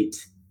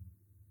state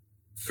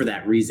for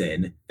that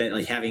reason, that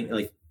like having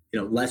like,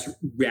 less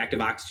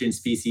reactive oxygen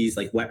species,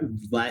 like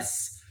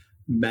less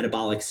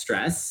metabolic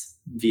stress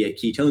via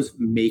ketones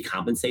may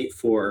compensate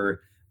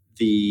for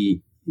the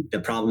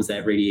problems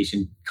that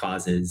radiation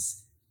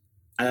causes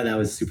I thought that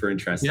was super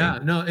interesting. Yeah,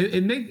 no,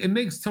 it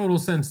makes total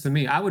sense to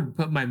me. I would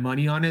put my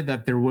money on it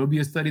that there will be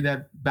a study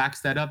that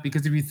backs that up,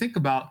 because if you think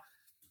about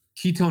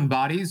ketone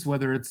bodies,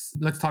 whether it's,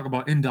 let's talk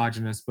about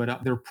endogenous,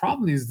 but there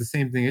probably is the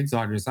same thing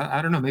exogenous.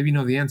 I don't know, maybe you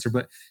know the answer,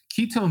 but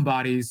ketone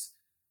bodies,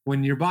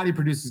 when your body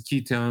produces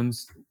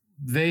ketones,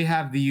 they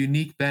have the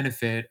unique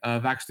benefit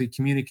of actually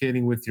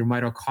communicating with your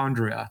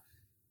mitochondria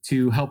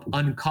to help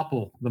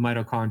uncouple the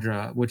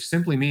mitochondria, which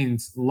simply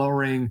means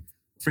lowering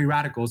free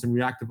radicals and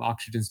reactive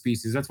oxygen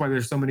species. That's why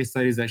there's so many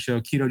studies that show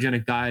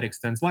ketogenic diet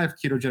extends life,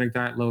 ketogenic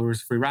diet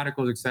lowers free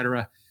radicals, et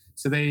cetera.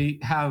 So they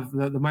have,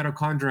 the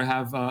mitochondria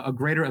have a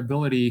greater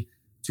ability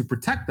to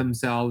protect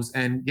themselves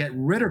and get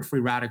rid of free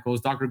radicals.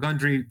 Dr.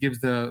 Gundry gives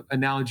the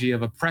analogy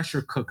of a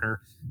pressure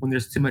cooker. When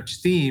there's too much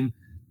steam,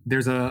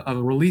 there's a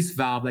release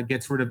valve that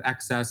gets rid of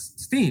excess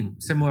steam.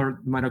 Similar,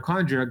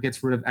 mitochondria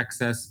gets rid of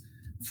excess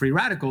free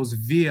radicals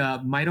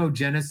via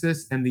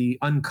mitogenesis and the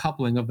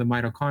uncoupling of the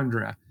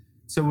mitochondria.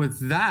 So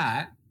with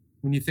that,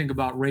 when you think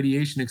about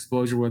radiation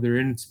exposure, whether you're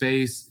in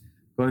space,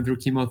 going through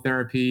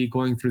chemotherapy,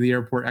 going through the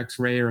airport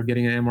X-ray, or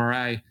getting an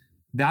MRI,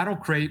 that'll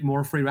create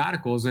more free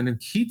radicals. And in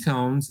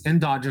ketones,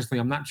 endogenously,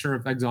 I'm not sure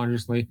if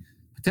exogenously,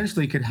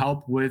 potentially could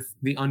help with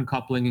the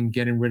uncoupling and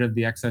getting rid of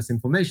the excess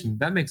inflammation.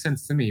 That makes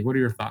sense to me. What are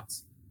your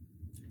thoughts?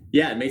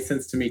 Yeah, it makes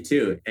sense to me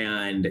too.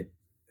 And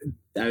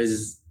I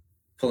was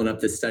pulling up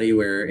this study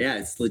where, yeah,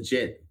 it's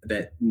legit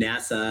that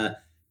NASA,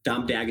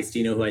 Dom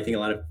D'Agostino, who I think a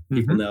lot of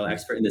people know,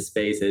 expert in this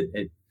space at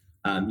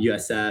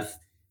USF,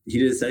 he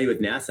did a study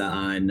with NASA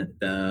on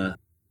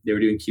they were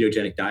doing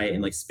ketogenic diet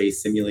and like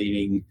space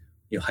simulating,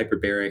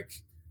 hyperbaric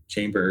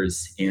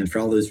chambers, and for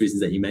all those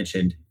reasons that you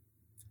mentioned.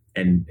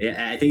 And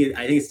I think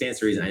it stands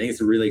to reason. I think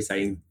it's a really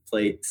exciting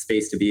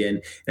space to be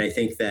in, and I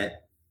think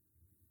that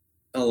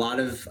a lot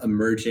of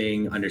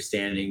emerging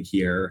understanding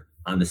here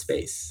on the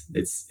space.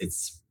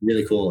 It's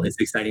really cool. It's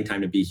an exciting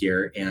time to be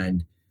here,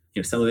 and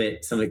some of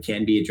it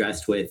can be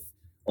addressed with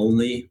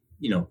only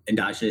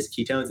endogenous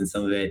ketones, and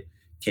some of it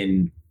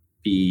can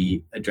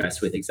be addressed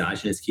with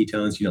exogenous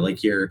ketones.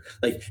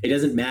 It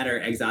doesn't matter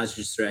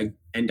exogenous or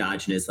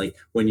endogenous. Like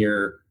when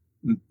your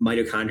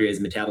mitochondria is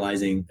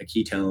metabolizing a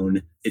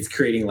ketone, it's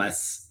creating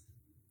less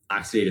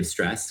oxidative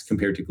stress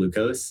compared to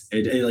glucose.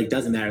 And it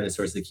doesn't matter the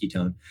source of the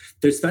ketone.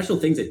 There's special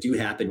things that do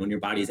happen when your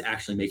body is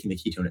actually making the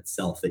ketone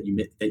itself that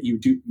you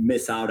do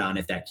miss out on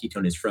if that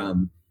ketone is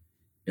from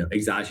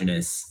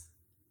exogenous.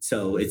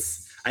 So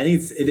I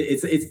think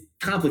it's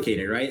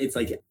complicated, right? It's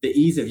like the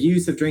ease of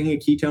use of drinking a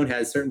ketone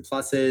has certain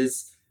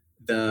pluses.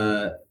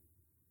 The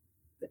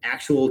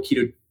actual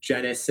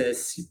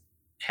ketogenesis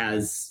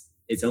has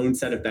its own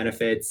set of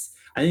benefits.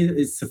 I think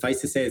it's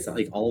suffice to say it's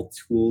like all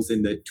tools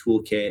in the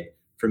toolkit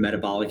for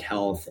metabolic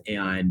health.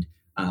 And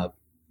I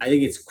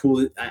think it's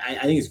cool. I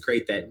think it's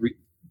great that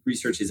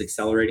research is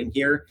accelerating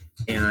here,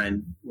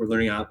 and we're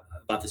learning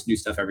about this new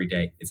stuff every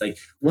day. It's like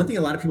one thing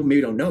a lot of people maybe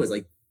don't know is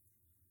like,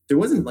 there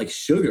wasn't like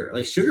sugar.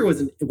 Like sugar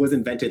was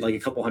invented like a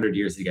couple hundred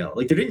years ago.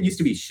 Like there didn't used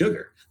to be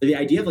sugar. The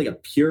idea of like a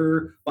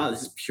pure, wow,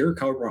 this is pure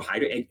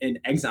carbohydrate, and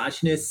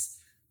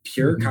exogenous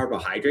pure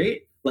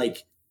carbohydrate,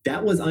 like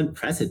that was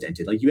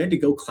unprecedented. Like you had to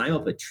go climb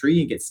up a tree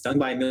and get stung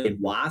by a million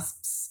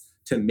wasps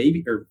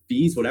or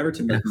bees, whatever,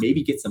 to like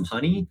maybe get some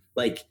honey.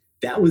 Like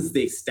that was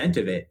the extent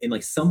of it. In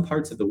like some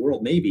parts of the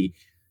world, maybe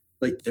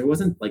like there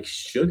wasn't like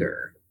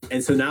sugar.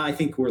 And so now I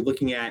think we're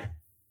looking at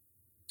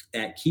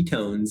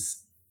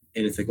ketones,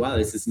 and it's like, wow,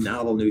 this is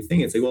novel new thing.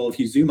 It's like, well, if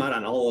you zoom out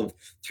on all of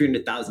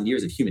 300,000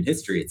 years of human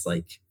history, it's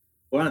like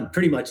we're on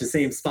pretty much the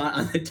same spot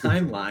on the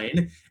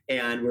timeline,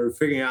 and we're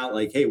figuring out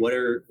like, hey,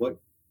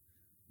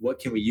 what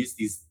can we use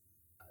these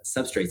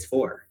substrates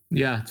for?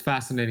 Yeah, it's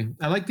fascinating.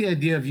 I like the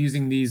idea of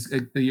using these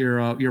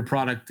your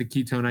product, the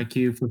Ketone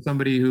IQ, for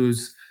somebody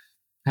who's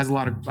has a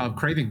lot of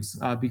cravings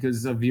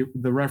because of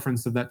the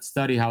reference of that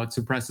study, how it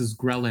suppresses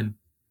ghrelin.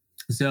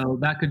 So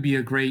that could be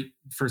a great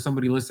for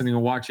somebody listening or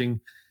watching.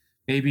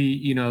 Maybe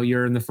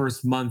you're in the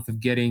first month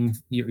of getting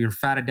you're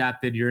fat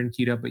adapted, you're in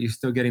keto, but you're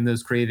still getting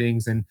those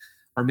cravings,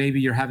 or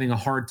maybe you're having a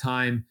hard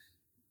time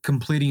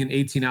completing an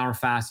 18-hour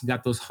fast. You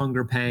got those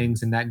hunger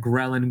pangs, and that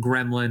ghrelin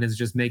gremlin is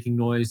just making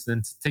noise.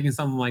 Then taking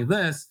something like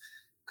this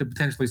could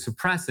potentially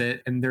suppress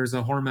it. And there's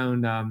a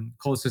hormone,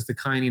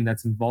 cholecystokinin,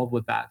 that's involved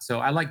with that. So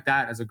I like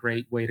that as a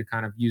great way to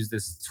kind of use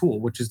this tool,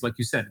 which is, like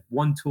you said,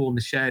 one tool in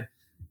the shed.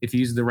 If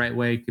you use it the right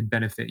way, it could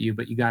benefit you,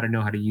 but you got to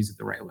know how to use it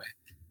the right way.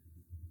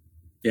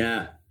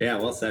 Yeah.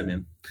 Well said,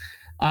 man.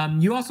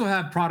 You also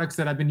have products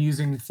that I've been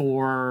using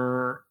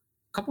for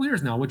a couple of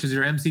years now, which is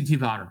your MCT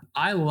powder.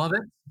 I love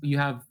it. You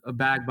have a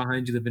bag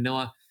behind you, the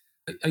vanilla.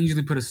 I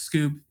usually put a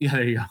scoop. Yeah,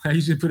 there you go. I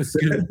usually put a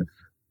scoop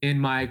in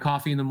my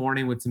coffee in the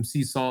morning with some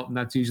sea salt, and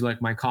that's usually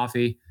like my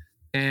coffee.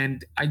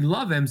 And I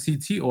love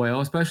MCT oil,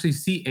 especially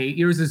C8.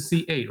 Yours is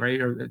C8, right?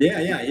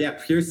 Yeah.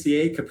 Pure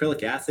C8,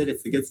 caprylic acid.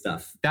 It's the good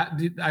stuff.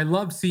 I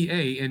love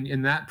C8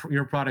 and that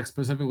your product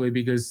specifically,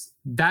 because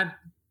that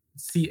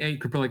C8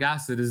 caprylic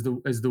acid is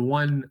the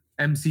one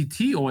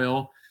MCT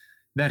oil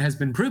that has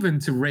been proven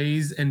to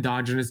raise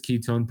endogenous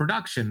ketone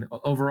production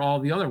over all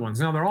the other ones.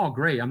 Now, they're all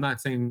great. I'm not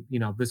saying,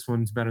 this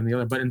one's better than the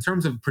other, but in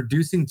terms of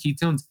producing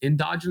ketones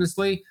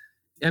endogenously,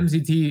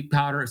 MCT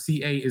powder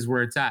C8 is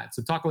where it's at.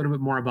 So talk a little bit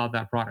more about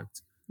that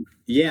product.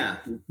 Yeah.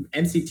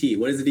 MCT,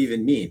 what does it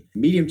even mean?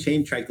 Medium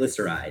chain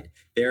triglyceride.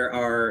 There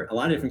are a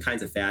lot of different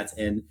kinds of fats,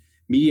 and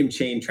medium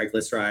chain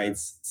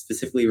triglycerides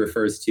specifically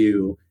refers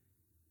to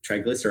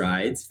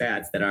triglycerides,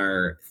 fats that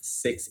are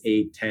 6,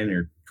 8, 10,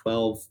 or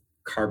 12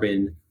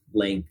 carbon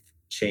length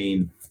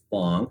chain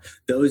long.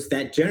 Those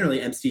that generally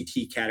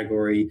MCT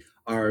category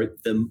are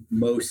the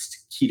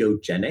most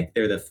ketogenic.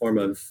 They're the form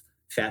of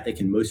fat that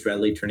can most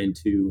readily turn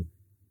into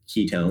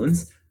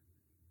ketones.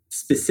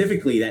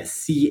 Specifically, that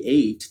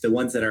C8, the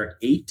ones that are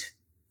 8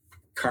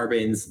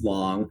 carbons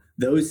long,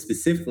 those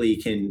specifically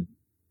can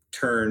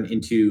turn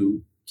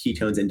into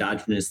ketones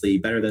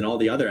endogenously better than all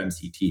the other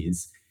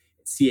MCTs.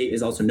 C8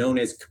 is also known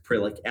as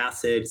caprylic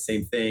acid,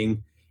 same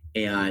thing.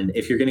 And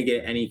if you're going to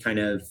get any kind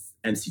of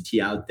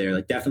MCT out there,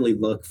 like definitely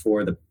look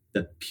for the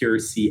pure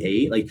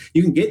C8. Like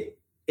you can get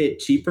it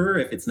cheaper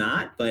if it's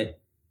not, but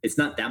it's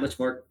not that much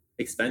more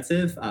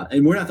expensive.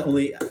 And we're not the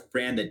only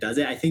brand that does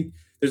it. I think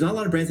there's not a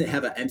lot of brands that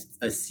have a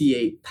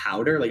C8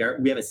 powder. Like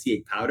we have a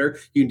C8 powder.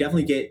 You can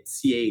definitely get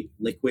C8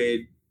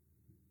 liquid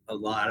a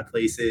lot of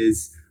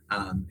places.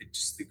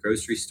 Just the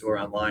grocery store,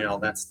 online, all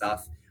that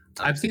stuff.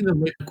 I've seen the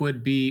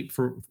liquid be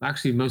for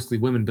actually mostly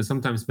women, but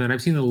sometimes men.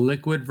 I've seen the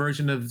liquid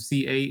version of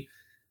C8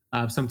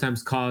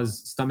 sometimes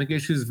cause stomach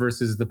issues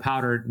versus the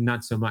powder,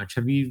 not so much.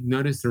 Have you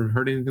noticed or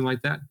heard anything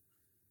like that?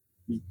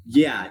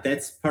 Yeah,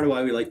 that's part of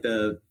why we like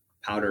the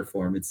powder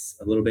form. It's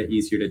a little bit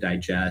easier to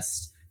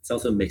digest. It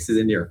also mixes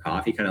into your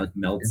coffee, kind of like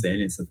melts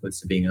in as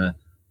opposed to being a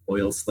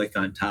oil slick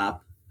on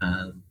top.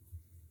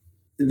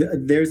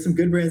 There's some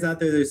good brands out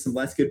there. There's some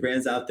less good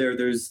brands out there.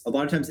 There's a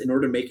lot of times in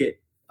order to make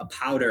it a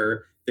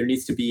powder, there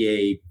needs to be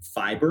a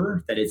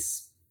fiber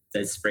that's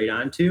sprayed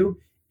onto.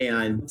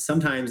 And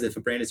sometimes if a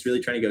brand is really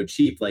trying to go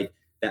cheap, like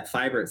that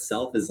fiber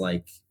itself is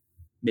like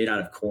made out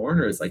of corn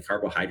or is like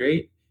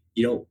carbohydrate.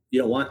 You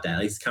don't want that.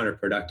 Like it's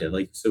counterproductive.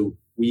 Like, so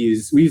we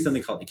use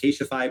something called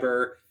acacia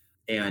fiber,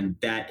 and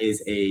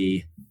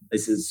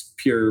this is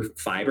pure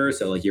fiber.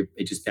 So like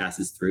it just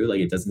passes through, like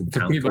it doesn't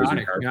count towards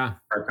your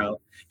carb count.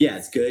 Yeah,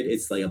 it's good.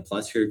 It's like a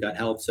plus for your gut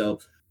health. So a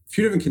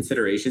few different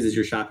considerations as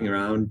you're shopping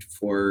around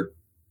for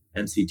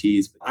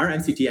MCTs. Our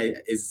MCT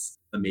is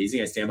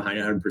amazing. I stand behind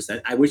it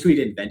 100%. I wish we'd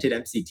invented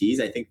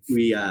MCTs. I think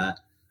we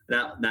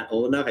not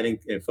old enough. I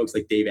think folks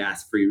like Dave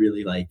Asprey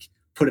really like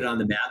put it on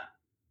the map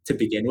to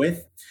begin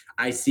with.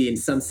 I see in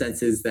some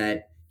senses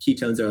that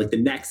ketones are like the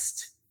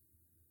next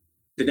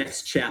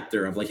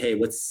chapter of like, hey,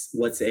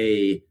 what's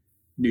a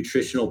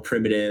nutritional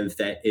primitive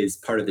that is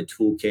part of the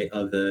toolkit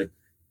of the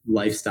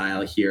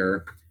lifestyle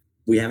here.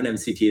 We have an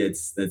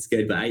MCT that's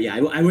good, but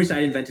I wish I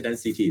invented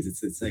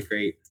MCTs. It's a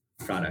great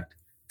product.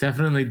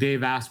 Definitely,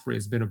 Dave Asprey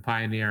has been a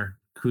pioneer.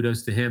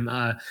 Kudos to him.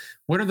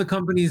 What are the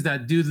companies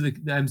that do the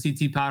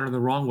MCT powder the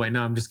wrong way?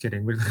 No, I'm just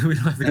kidding. We don't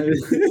have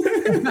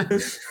to.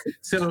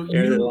 So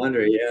the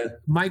laundry, yeah.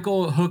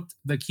 Michael hooked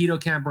the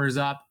Keto Campers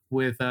up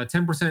with a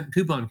 10%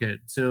 coupon code.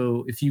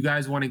 So if you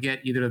guys want to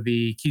get either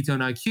the Ketone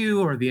IQ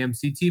or the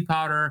MCT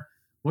powder,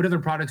 what other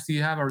products do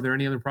you have? Are there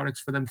any other products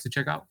for them to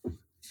check out?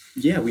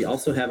 Yeah, we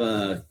also have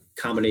a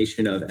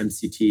combination of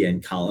MCT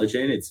and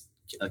collagen. It's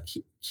a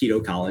keto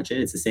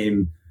collagen. It's the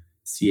same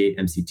C8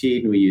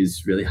 MCT, and we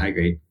use really high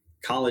grade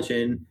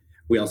collagen.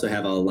 We also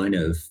have a line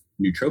of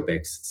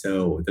nootropics.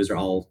 So those are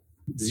all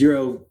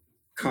 0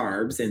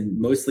 carbs and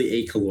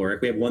mostly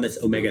acaloric. We have one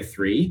that's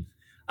omega-3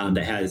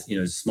 that has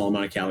a small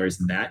amount of calories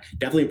in that.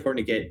 Definitely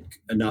important to get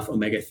enough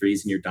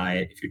omega-3s in your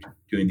diet if you're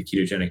doing the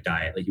ketogenic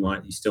diet. Like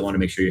you still want to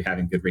make sure you're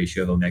having good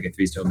ratio of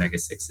omega-3s to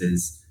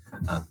omega-6s.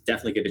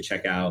 Definitely good to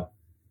check out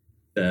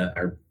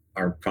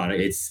our product.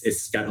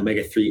 It's got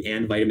omega-3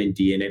 and vitamin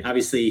D in it.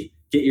 Obviously,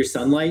 get your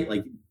sunlight,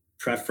 like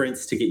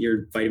preference to get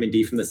your vitamin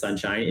D from the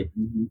sunshine.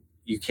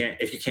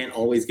 If you can't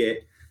always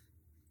get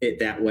it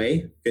that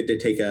way, good to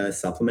take a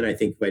supplement. I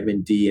think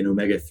vitamin D and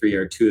omega-3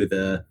 are 2 of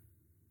the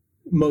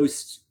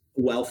most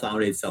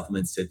well-founded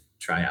supplements to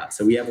try out.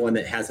 So we have one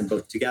that has them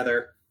both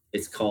together.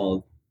 It's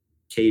called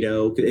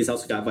Keto. It's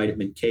also got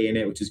vitamin K in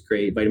it, which is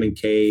great. Vitamin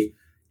K,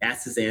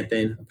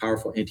 astaxanthin, a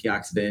powerful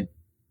antioxidant,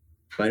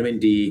 vitamin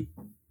D,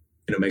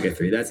 and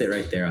omega-3. That's it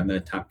right there on the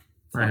top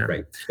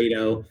right.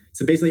 Keto.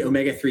 So basically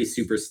omega-3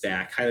 super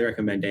stack. Highly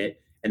recommend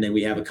it. And then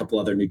we have a couple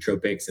other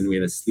nootropics, and we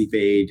have a sleep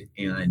aid,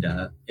 and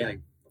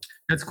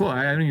That's cool.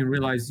 I didn't even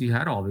realize you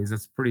had all these.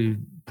 That's pretty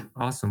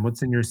awesome.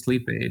 What's in your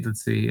sleep aid?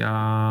 Let's see.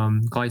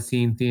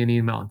 Glycine,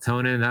 theanine,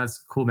 melatonin. That's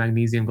cool.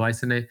 Magnesium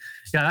glycinate.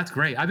 Yeah, that's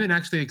great. I've been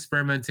actually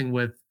experimenting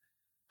with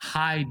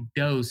high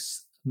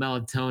dose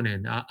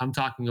melatonin. I'm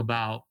talking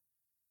about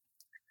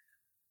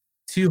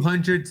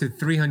 200 to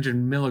 300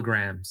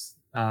 milligrams.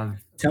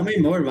 Tell me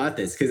more about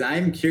this, because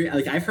I'm curious.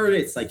 Like I've heard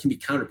it's like can be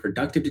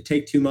counterproductive to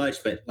take too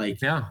much, but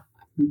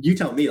you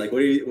tell me. Like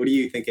what are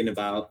you thinking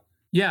about?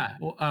 Yeah.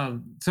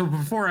 Well, so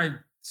before I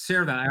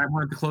share that. I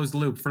wanted to close the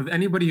loop. For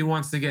anybody who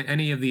wants to get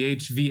any of the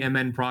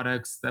HVMN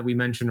products that we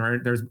mentioned, or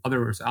there's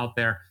others out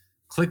there,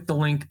 click the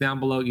link down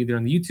below, either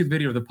in the YouTube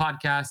video or the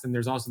podcast. And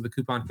there's also the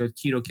coupon code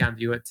KETOCAMP.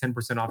 You get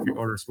 10% off your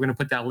order. So we're going to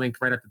put that link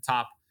right at the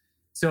top.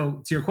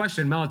 So to your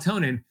question,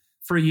 melatonin,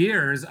 for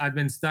years, I've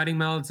been studying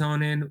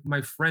melatonin.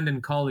 My friend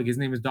and colleague, his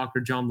name is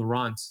Dr. John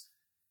Lawrence.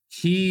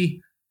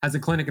 He has a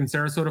clinic in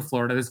Sarasota,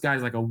 Florida. This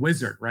guy's like a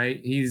wizard, right?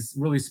 He's a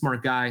really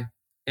smart guy.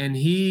 And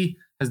he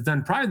has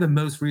done probably the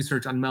most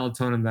research on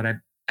melatonin that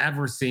I've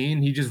ever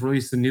seen. He just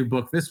released a new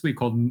book this week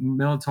called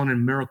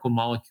Melatonin Miracle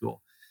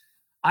Molecule.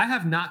 I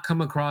have not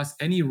come across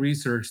any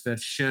research that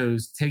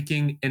shows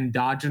taking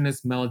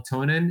exogenous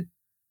melatonin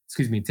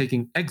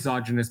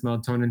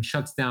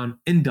shuts down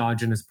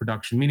endogenous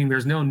production, meaning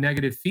there's no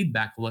negative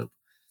feedback loop.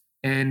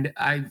 And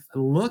I've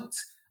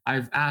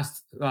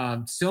asked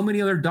so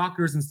many other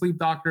doctors and sleep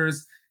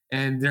doctors,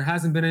 and there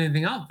hasn't been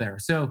anything out there.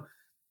 So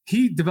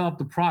he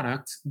developed a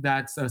product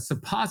that's a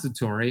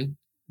suppository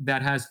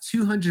that has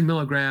 200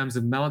 milligrams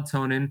of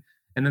melatonin.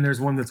 And then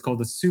there's one that's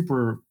called it's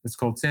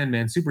called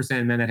Super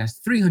Sandman, that has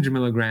 300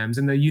 milligrams.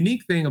 And the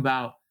unique thing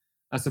about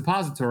a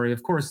suppository,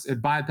 of course,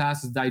 it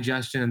bypasses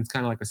digestion and it's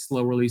kind of like a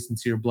slow release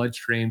into your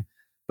bloodstream.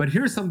 But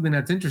here's something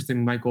that's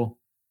interesting, Michael.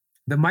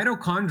 The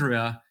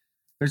mitochondria,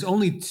 there's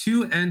only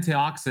 2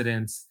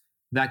 antioxidants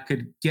that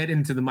could get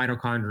into the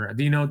mitochondria.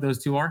 Do you know what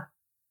those 2 are?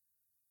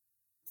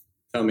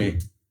 Tell me.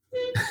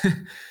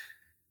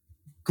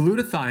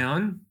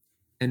 Glutathione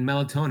and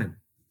melatonin.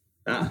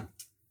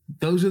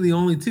 Those are the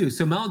only 2.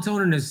 So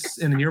melatonin is,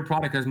 and your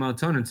product has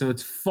melatonin. So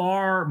it's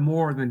far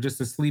more than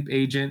just a sleep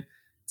agent.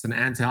 It's an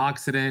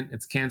antioxidant.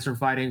 It's cancer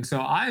fighting. So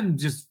I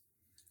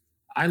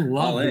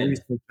love the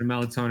research for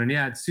melatonin.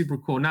 Yeah, it's super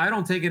cool. Now I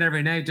don't take it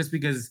every night just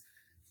because,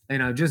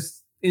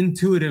 just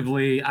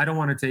intuitively, I don't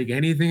want to take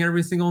anything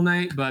every single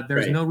night, but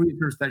there's no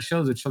research that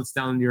shows it shuts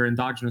down your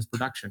endogenous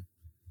production.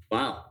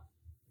 Wow.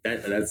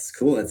 That's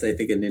cool. That's, I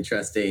think, an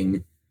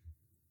interesting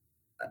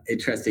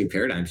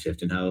paradigm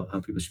shift in how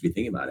people should be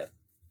thinking about it.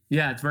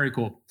 Yeah, it's very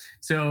cool.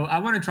 So I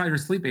want to try your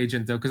sleep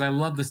agent though, because I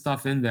love the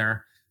stuff in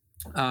there.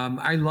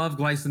 I love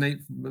glycinate,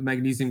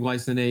 magnesium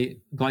glycinate,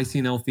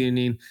 glycine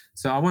L-theanine.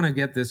 So I want to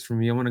get this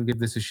from you. I want to give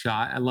this a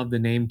shot. I love the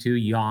name too,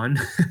 Yawn.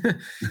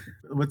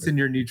 What's in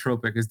your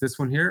nootropic? Is this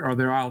one here? Or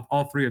they're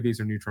all 3 of these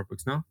are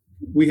nootropics, no?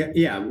 We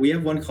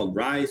have one called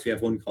Rise. We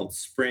have one called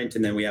Sprint,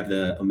 and then we have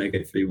the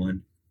omega-3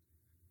 one.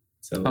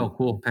 So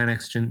cool.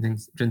 Panax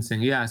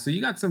ginseng. Yeah. So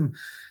you got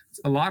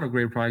a lot of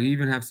great products. You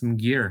even have some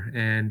gear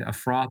and a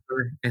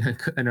frother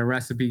and a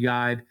recipe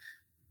guide.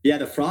 Yeah,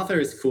 the frother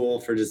is cool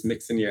for just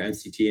mixing your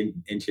MCT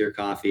into your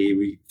coffee.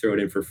 We throw it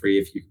in for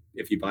free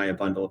if you buy a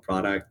bundle of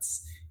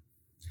products.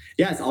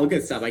 Yeah, it's all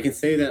good stuff. I can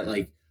say that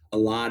like a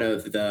lot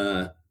of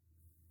the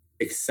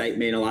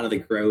excitement, a lot of the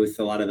growth,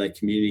 a lot of the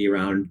community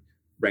around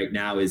right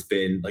now has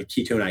been like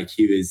Ketone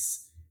IQ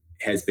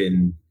has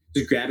been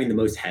just grabbing the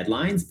most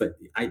headlines, but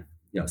I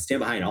stand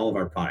behind all of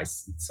our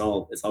products. It's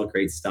all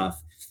great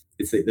stuff.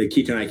 It's the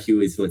Ketone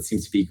IQ is what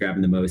seems to be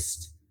grabbing the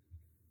most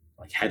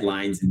like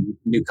headlines and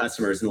new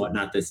customers and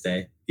whatnot these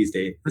days.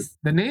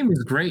 The name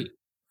is great.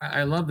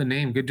 I love the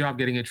name. Good job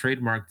getting it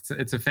trademarked.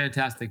 It's a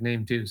fantastic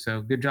name too.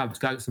 So good job. It's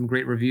got some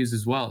great reviews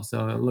as well.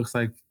 So it looks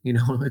like,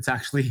 it's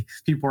actually,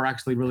 people are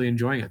actually really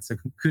enjoying it. So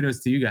kudos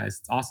to you guys.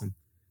 It's awesome.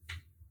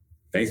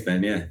 Thanks,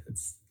 Ben. Yeah,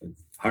 it's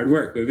hard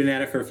work. We've been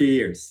at it for a few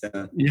years.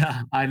 So.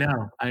 Yeah, I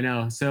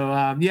know.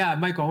 So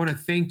Michael, I want to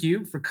thank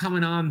you for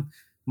coming on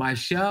my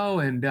show.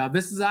 And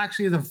this is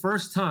actually the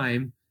first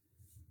time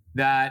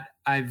that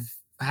I've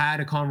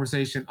had a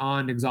conversation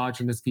on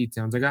exogenous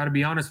ketones. I got to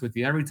be honest with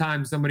you. Every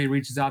time somebody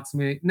reaches out to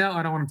me, no,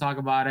 I don't want to talk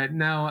about it.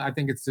 No, I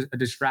think it's a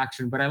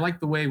distraction. But I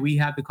like the way we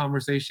had the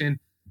conversation.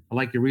 I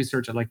like your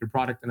research. I like your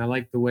product. And I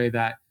like the way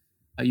that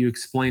you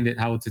explained it,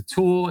 how it's a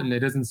tool and it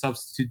doesn't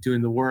substitute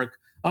doing the work.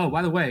 Oh,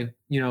 by the way,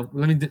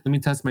 let me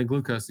test my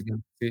glucose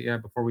again. Yeah,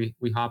 before we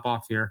hop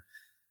off here.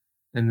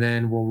 And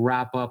then we'll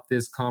wrap up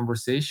this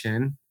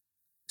conversation.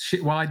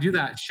 While I do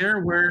that,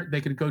 share where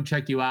they could go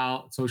check you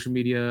out, social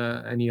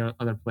media, any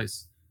other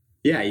place.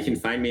 Yeah, you can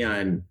find me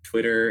on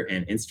Twitter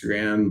and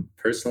Instagram.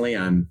 Personally,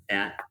 I'm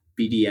at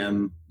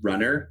BDM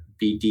Runner,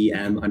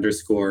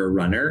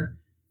 BDM_runner.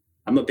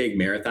 I'm a big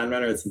marathon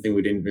runner. That's something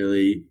we didn't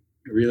really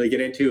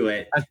get into.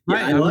 That's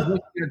right. I was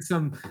looking at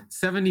some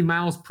 70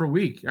 miles per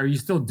week. Are you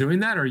still doing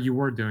that, or you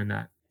were doing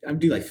that? I'm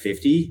doing like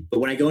 50, but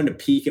when I go into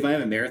peak, if I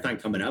have a marathon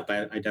coming up,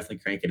 I definitely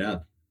crank it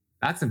up.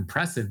 That's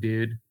impressive,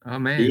 dude. Oh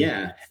man.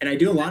 Yeah. And I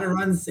do a lot of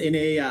runs in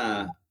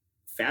a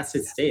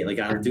fasted state. Like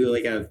I'll do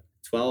like a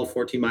 12,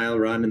 14 mile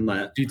run and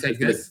do you take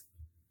this?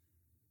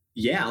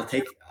 Yeah, I'll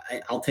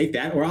take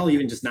that, or I'll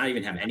even just not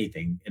even have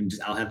anything and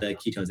I'll have the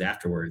ketones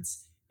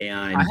afterwards.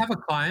 And I have a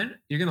client,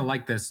 you're going to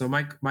like this. So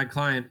my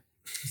client,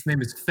 his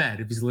name is Fed,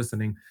 if he's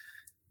listening.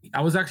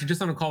 I was actually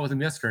just on a call with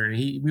him yesterday.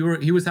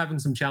 He was having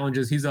some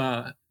challenges. He's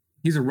a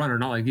runner,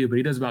 not like you, but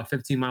he does about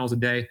 15 miles a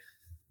day.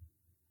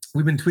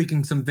 We've been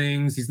tweaking some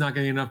things. He's not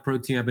getting enough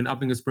protein. I've been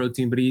upping his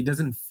protein, but he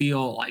doesn't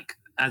feel like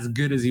as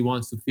good as he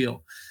wants to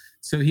feel.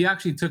 So he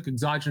actually took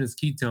exogenous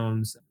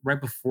ketones right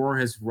before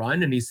his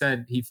run, and he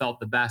said he felt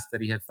the best that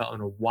he had felt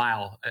in a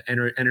while,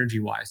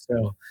 energy-wise.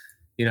 So,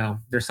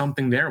 there's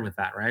something there with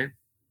that, right?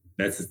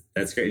 That's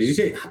great. Did you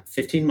say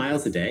 15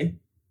 miles a day?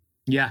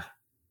 Yeah.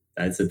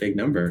 That's a big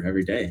number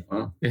every day.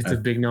 Wow. It's a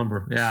big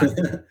number. Yeah.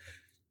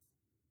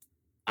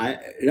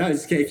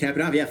 Just kidding, cap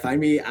it off. Yeah, find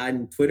me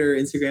on Twitter,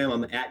 Instagram.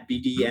 I'm at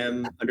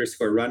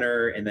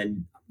BDM_runner. And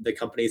then the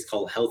company is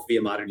called Health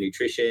Via Modern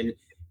Nutrition,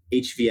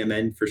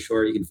 HVMN for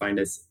short. You can find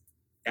us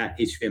at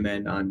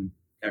HVMN on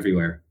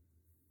everywhere.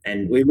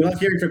 And we love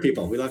hearing from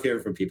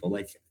people.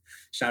 Like,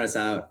 shout us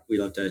out. We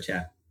love to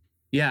chat.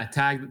 Yeah,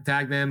 tag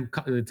them,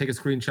 take a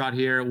screenshot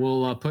here.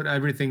 We'll put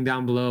everything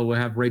down below. We'll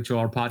have Rachel,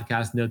 our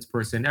podcast notes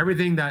person,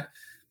 everything that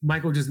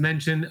Michael just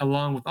mentioned,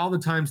 along with all the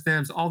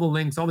timestamps, all the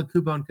links, all the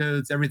coupon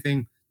codes,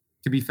 everything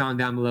to be found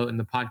down below in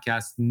the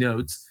podcast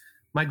notes.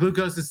 My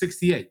glucose is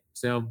 68.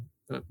 So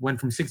it went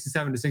from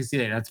 67 to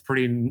 68.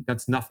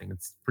 That's nothing.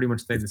 It's pretty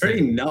much stayed the same.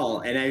 Pretty null.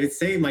 And I would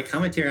say my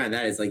commentary on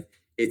that is like,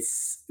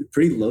 it's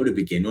pretty low to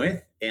begin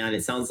with. And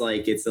it sounds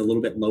like it's a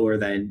little bit lower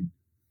than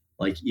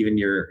like even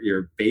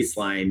your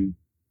baseline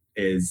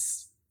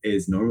is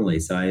normally.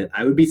 So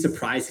I would be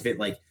surprised if it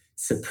like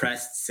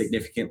suppressed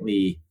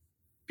significantly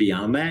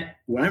beyond that.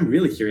 What I'm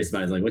really curious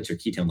about is like, what's your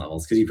ketone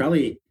levels? Because you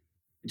probably,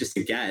 just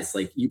to guess,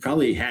 like you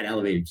probably had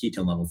elevated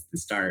ketone levels to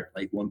start,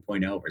 like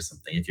 1.0 or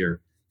something. If you're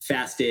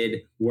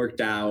fasted,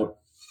 worked out,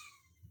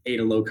 ate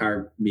a low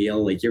carb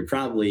meal, like you're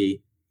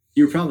probably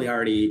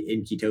already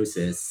in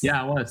ketosis.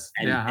 Yeah, I was.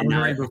 I was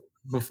already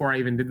before I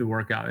even did the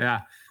workout.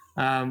 Yeah.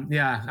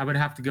 I would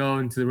have to go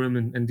into the room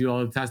and do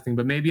all the testing,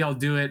 but maybe I'll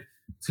do it.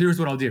 So here's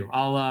what I'll do.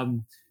 I'll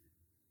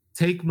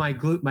take my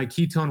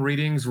ketone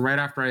readings right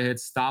after I hit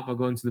stop. I'll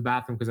go into the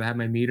bathroom because I have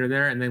my meter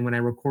there. And then when I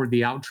record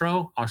the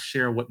outro, I'll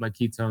share what my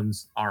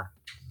ketones are.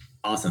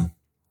 Awesome.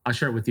 I'll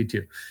share it with you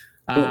too.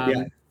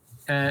 Cool,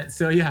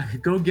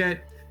 Go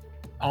get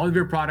all of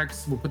your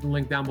products. We'll put the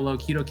link down below.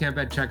 Keto Camp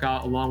at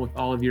checkout, along with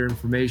all of your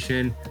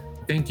information.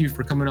 Thank you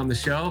for coming on the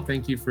show.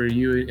 Thank you for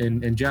you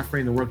and Jeffrey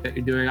and the work that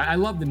you're doing. I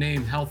love the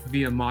name Health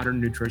Via Modern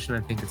Nutrition.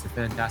 I think it's a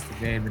fantastic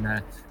name, and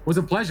it was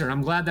a pleasure.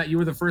 I'm glad that you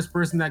were the first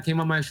person that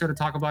came on my show to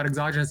talk about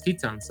exogenous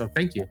ketones. So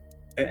thank you.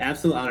 An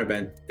absolute honor,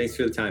 Ben. Thanks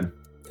for the time.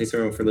 Thanks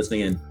everyone for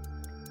listening in.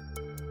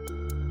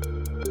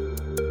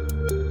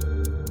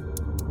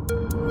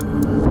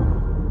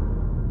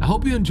 I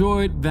hope you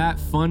enjoyed that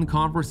fun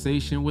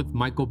conversation with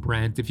Michael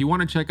Brandt. If you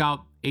want to check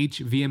out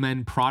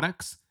HVMN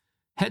products,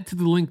 head to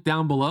the link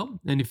down below.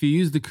 And if you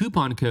use the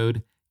coupon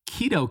code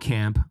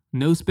KETOCAMP,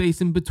 no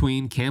space in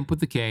between, camp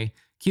with a K,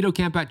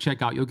 KETOCAMP at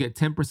checkout, you'll get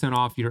 10%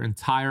 off your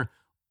entire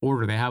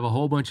order. They have a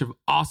whole bunch of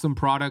awesome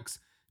products.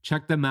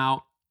 Check them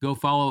out. Go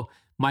follow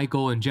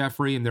Michael and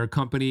Jeffrey and their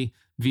company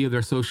via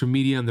their social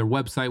media and their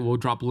website. We'll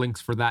drop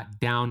links for that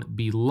down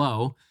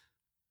below.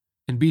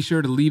 And be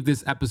sure to leave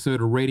this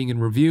episode a rating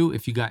and review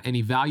if you got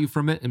any value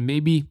from it. And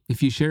maybe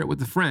if you share it with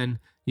a friend,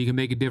 you can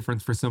make a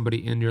difference for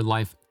somebody in your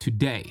life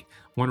today.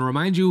 I want to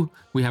remind you,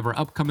 we have our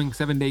upcoming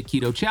 7-day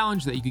keto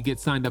challenge that you can get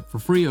signed up for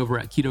free over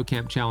at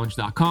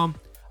ketocampchallenge.com.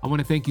 I want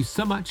to thank you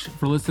so much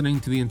for listening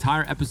to the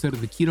entire episode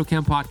of the Keto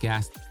Camp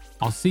podcast.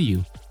 I'll see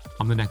you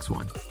on the next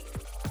one.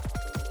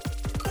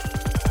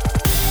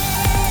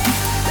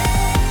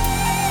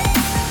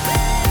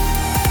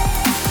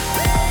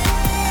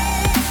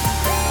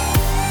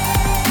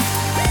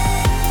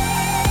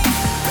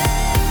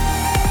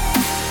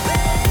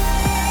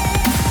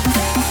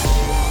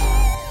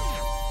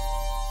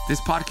 This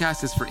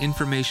podcast is for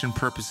information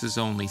purposes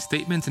only.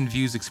 Statements and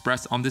views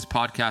expressed on this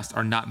podcast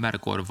are not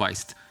medical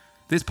advice.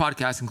 This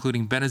podcast,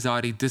 including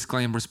Benazati,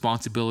 disclaim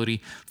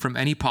responsibility from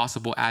any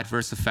possible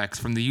adverse effects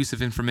from the use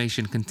of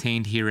information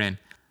contained herein.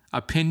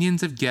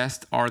 Opinions of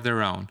guests are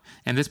their own,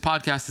 and this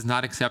podcast does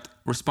not accept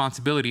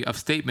responsibility of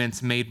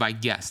statements made by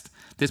guests.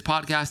 This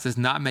podcast does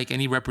not make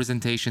any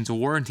representations or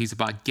warranties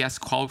about guests'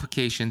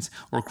 qualifications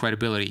or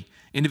credibility.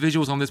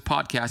 Individuals on this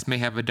podcast may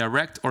have a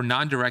direct or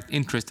non-direct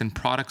interest in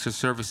products or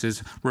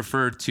services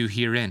referred to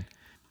herein.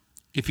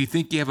 If you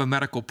think you have a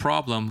medical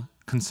problem,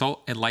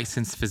 consult a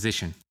licensed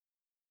physician.